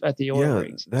 off at the oil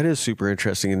rigs. That is super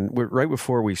interesting. And right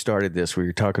before we started this, we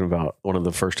were talking about one of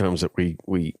the first times that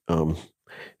we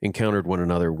encountered one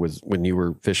another was when you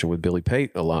were fishing with Billy Pate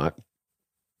a lot.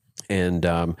 And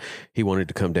he wanted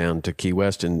to come down to Key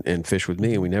West and fish with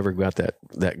me, and we never got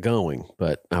that going.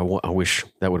 But I wish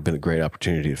that would have been a great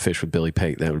opportunity to fish with Billy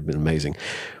Pate. That would have been amazing.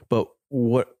 But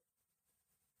when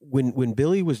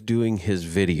Billy was doing his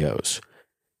videos,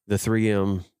 the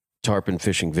 3M tarpon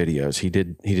fishing videos, he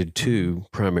did 2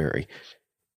 primary,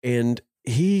 and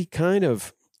he kind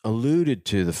of alluded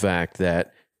to the fact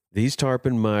that these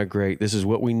tarpon migrate. This is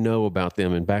what we know about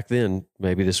them. And back then,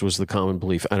 maybe this was the common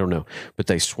belief. I don't know. But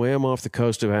they swam off the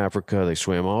coast of Africa. They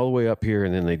swam all the way up here,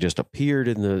 and then they just appeared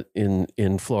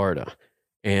in Florida.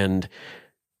 And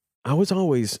I was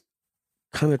always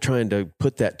kind of trying to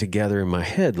put that together in my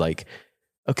head. Like,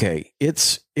 okay,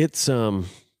 it's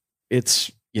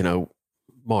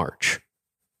March,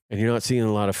 and you're not seeing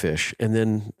a lot of fish. And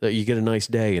then you get a nice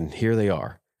day, and here they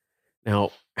are.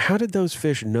 Now, how did those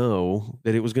fish know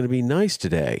that it was going to be nice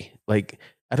today? Like,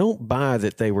 I don't buy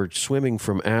that they were swimming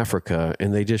from Africa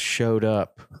and they just showed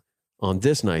up on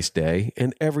this nice day,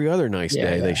 and every other nice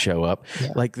day they show up.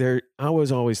 Yeah. Like, I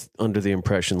was always under the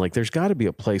impression, like, there's got to be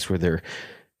a place where they're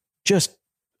just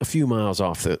a few miles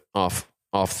off the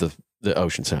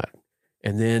ocean side,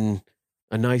 and then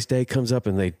a nice day comes up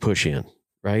and they push in,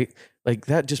 right? Like,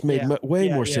 that just made way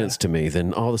more sense to me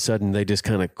than all of a sudden they just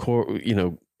kind of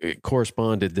it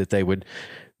corresponded that they would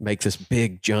make this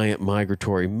big giant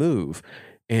migratory move,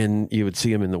 and you would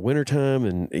see them in the wintertime,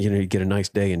 and you get a nice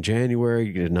day in January,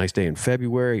 you get a nice day in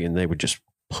February, and they would just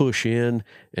push in,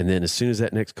 and then as soon as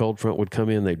that next cold front would come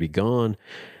in, they'd be gone.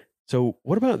 So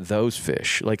what about those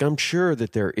fish? Like, I'm sure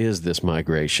that there is this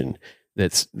migration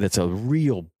that's a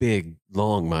real big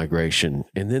long migration,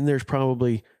 and then there's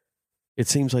probably, it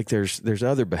seems like there's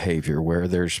other behavior where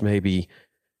there's maybe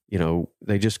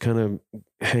they just kind of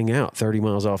hang out 30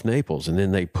 miles off Naples, and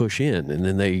then they push in, and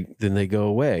then they go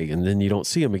away, and then you don't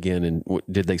see them again. And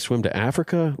did they swim to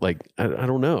Africa? Like, I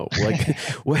don't know. Like,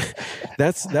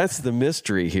 that's the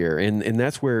mystery here. And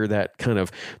that's where that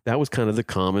was kind of the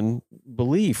common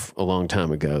belief a long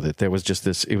time ago, that there was just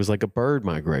this, it was like a bird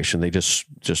migration. They just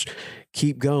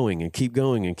keep going and keep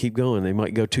going and keep going. They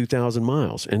might go 2,000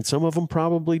 miles, and some of them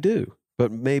probably do, but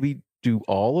maybe do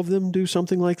all of them do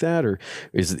something like that? Or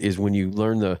is when you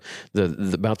learn the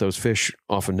about those fish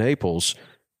off of Naples,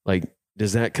 like,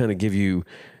 does that kind of give you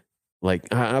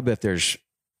Like, I bet there's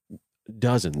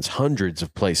dozens, hundreds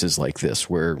of places like this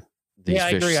where these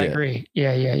fish sit. I agree.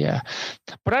 Yeah.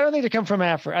 But I don't think they come from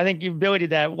Africa. I think Billy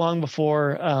did that long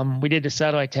before we did the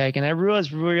satellite tag. And I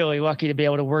was really lucky to be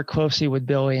able to work closely with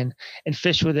Billy and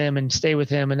fish with him and stay with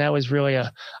him. And that was really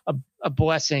a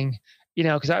blessing,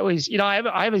 because I always,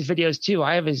 I have his videos too.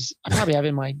 I probably have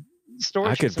in my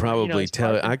storage. I could probably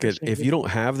tell. If you don't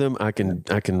have them, I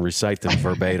can recite them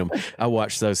verbatim. I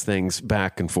watched those things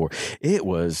back and forth. It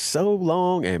was so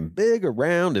long and big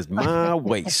around as my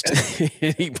waist.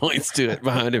 He points to it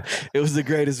behind him. It was the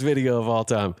greatest video of all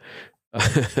time.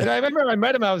 And I remember when I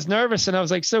met him, I was nervous and I was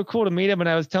like, so cool to meet him. And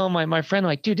I was telling my friend,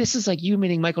 like, dude, this is like you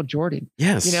meeting Michael Jordan.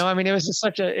 Yes. I mean, it was just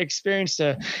such an experience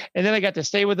and then I got to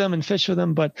stay with them and fish with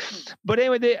them. But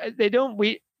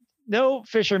anyway, no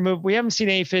fish are moved. We haven't seen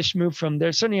any fish move from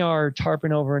there. Certainly are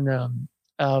tarpon over in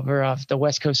over off the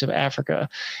west coast of Africa.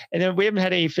 And then we haven't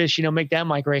had any fish, make that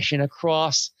migration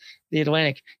across the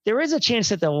Atlantic. There is a chance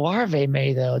that the larvae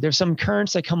may, though. There's some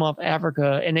currents that come off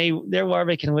Africa and their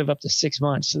larvae can live up to 6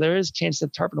 months. So there is a chance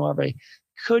that tarpon larvae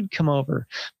could come over,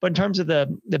 but in terms of the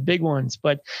big ones,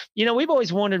 but we've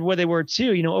always wondered where they were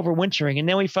too, overwintering. And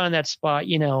then we found that spot,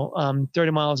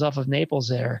 30 miles off of Naples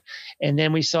there. And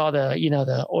then we saw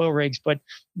the oil rigs, but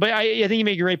I think you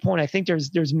make a great point. I think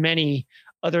there's many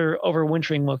other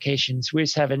overwintering locations. We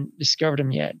just haven't discovered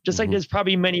them yet. Just like there's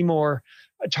probably many more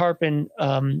tarpon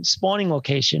spawning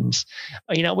locations.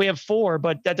 We have 4,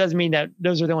 but that doesn't mean that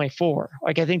those are the only 4.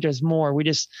 Like, I think there's more.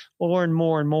 We'll learn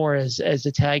more and more as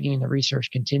the tagging and the research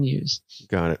continues.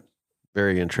 Got it.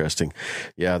 Very interesting.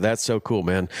 Yeah, that's so cool,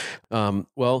 man.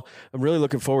 Well, I'm really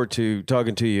looking forward to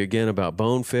talking to you again about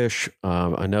bonefish.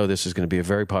 I know this is going to be a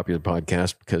very popular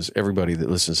podcast because everybody that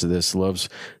listens to this loves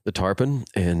the tarpon,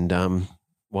 and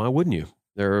why wouldn't you?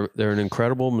 They're an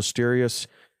incredible, mysterious,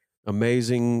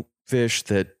 amazing fish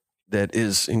that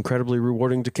is incredibly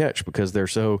rewarding to catch because they're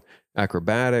so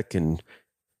acrobatic, and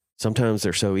sometimes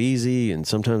they're so easy and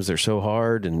sometimes they're so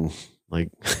hard, and like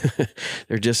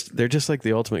they're just like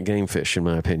the ultimate game fish, in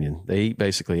my opinion. They eat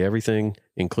basically everything,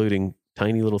 including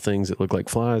tiny little things that look like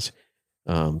flies.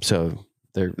 So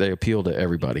they appeal to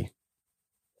everybody.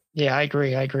 Yeah, I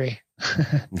agree. Nice.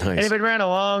 And they've been around a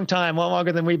long time, a lot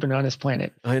longer than we've been on this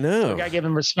planet. I know. We got to give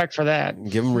them respect for that.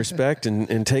 Give them respect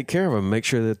and take care of them. Make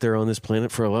sure that they're on this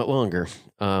planet for a lot longer.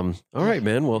 All right,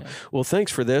 man. Well,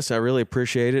 thanks for this. I really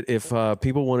appreciate it. If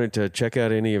people wanted to check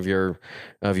out any of your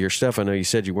stuff, I know you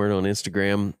said you weren't on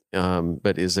Instagram,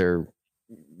 but you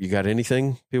got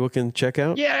anything people can check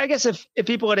out? Yeah, I guess if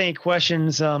people had any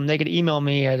questions, they could email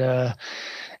me at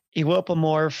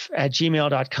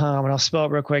elopomorph@gmail.com, and I'll spell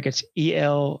it real quick. It's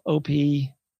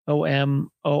ELOPOMORPH,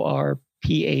 elopomorph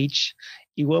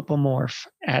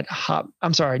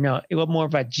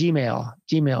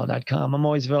elopomorph@gmail.com. I'm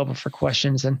always available for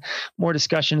questions and more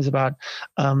discussions about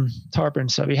tarpon.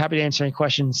 So I'd be happy to answer any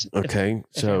questions. Okay.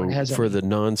 So for the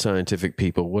non-scientific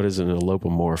people, what is an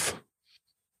elopomorph?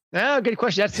 Oh, good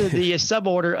question. That's the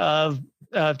suborder of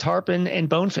tarpon and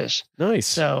bonefish. Nice.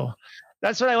 So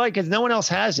that's what I like, because no one else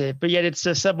has it, but yet it's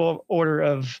a suborder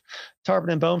of tarpon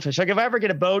and bonefish. Like, if I ever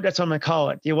get a boat, that's what I'm going to call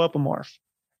it, the elopomorph.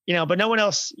 But no one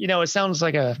else, it sounds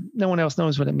like no one else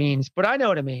knows what it means, but I know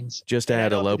what it means. Just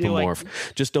add elopomorph.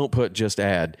 Just don't put just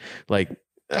add. Like,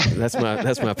 that's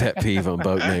my pet peeve on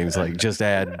boat names. Like, just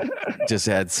add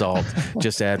salt,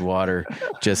 just add water,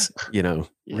 just,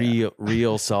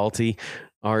 real salty,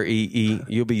 REE.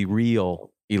 You'll be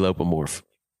real elopomorph.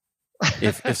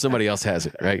 If somebody else has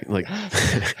it, right? Like,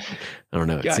 I don't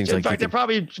know. It gotcha. Seems in like fact,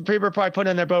 people are probably putting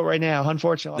in their boat right now.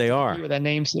 Unfortunately, they are with that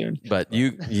name soon. But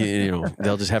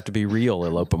they'll just have to be real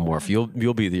elopomorph.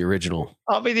 You'll be the original.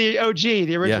 I'll be the OG,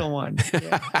 the original one.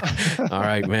 Yeah. All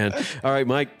right, man. All right,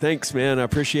 Mike. Thanks, man. I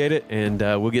appreciate it, and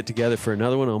we'll get together for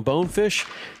another one on bonefish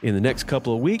in the next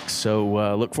couple of weeks.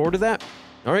 So look forward to that.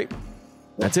 All right,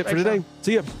 that's it for today. Man.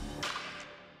 See ya.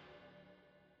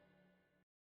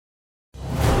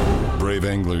 Brave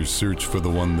anglers search for the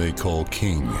one they call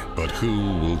king, but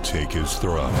who will take his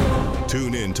throne?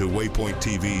 Tune in to Waypoint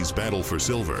TV's Battle for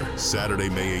Silver, Saturday,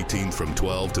 May 18th from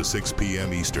 12 to 6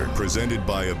 p.m. Eastern, presented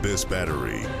by Abyss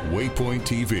Battery. Waypoint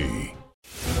TV.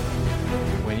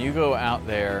 When you go out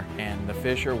there and the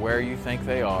fish are where you think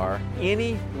they are,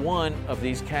 any one of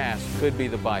these casts could be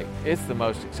the bite. It's the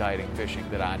most exciting fishing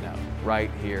that I know,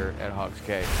 right here at Hawks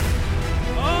Cave.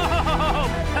 Oh,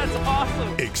 that's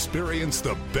awesome. Experience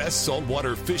the best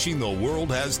saltwater fishing the world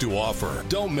has to offer.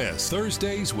 Don't miss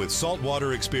Thursdays with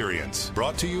Saltwater Experience,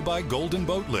 brought to you by Golden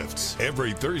Boat Lifts,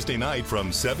 every Thursday night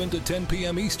from 7 to 10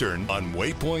 p.m. Eastern on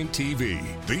Waypoint TV,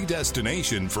 the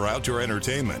destination for outdoor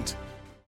entertainment.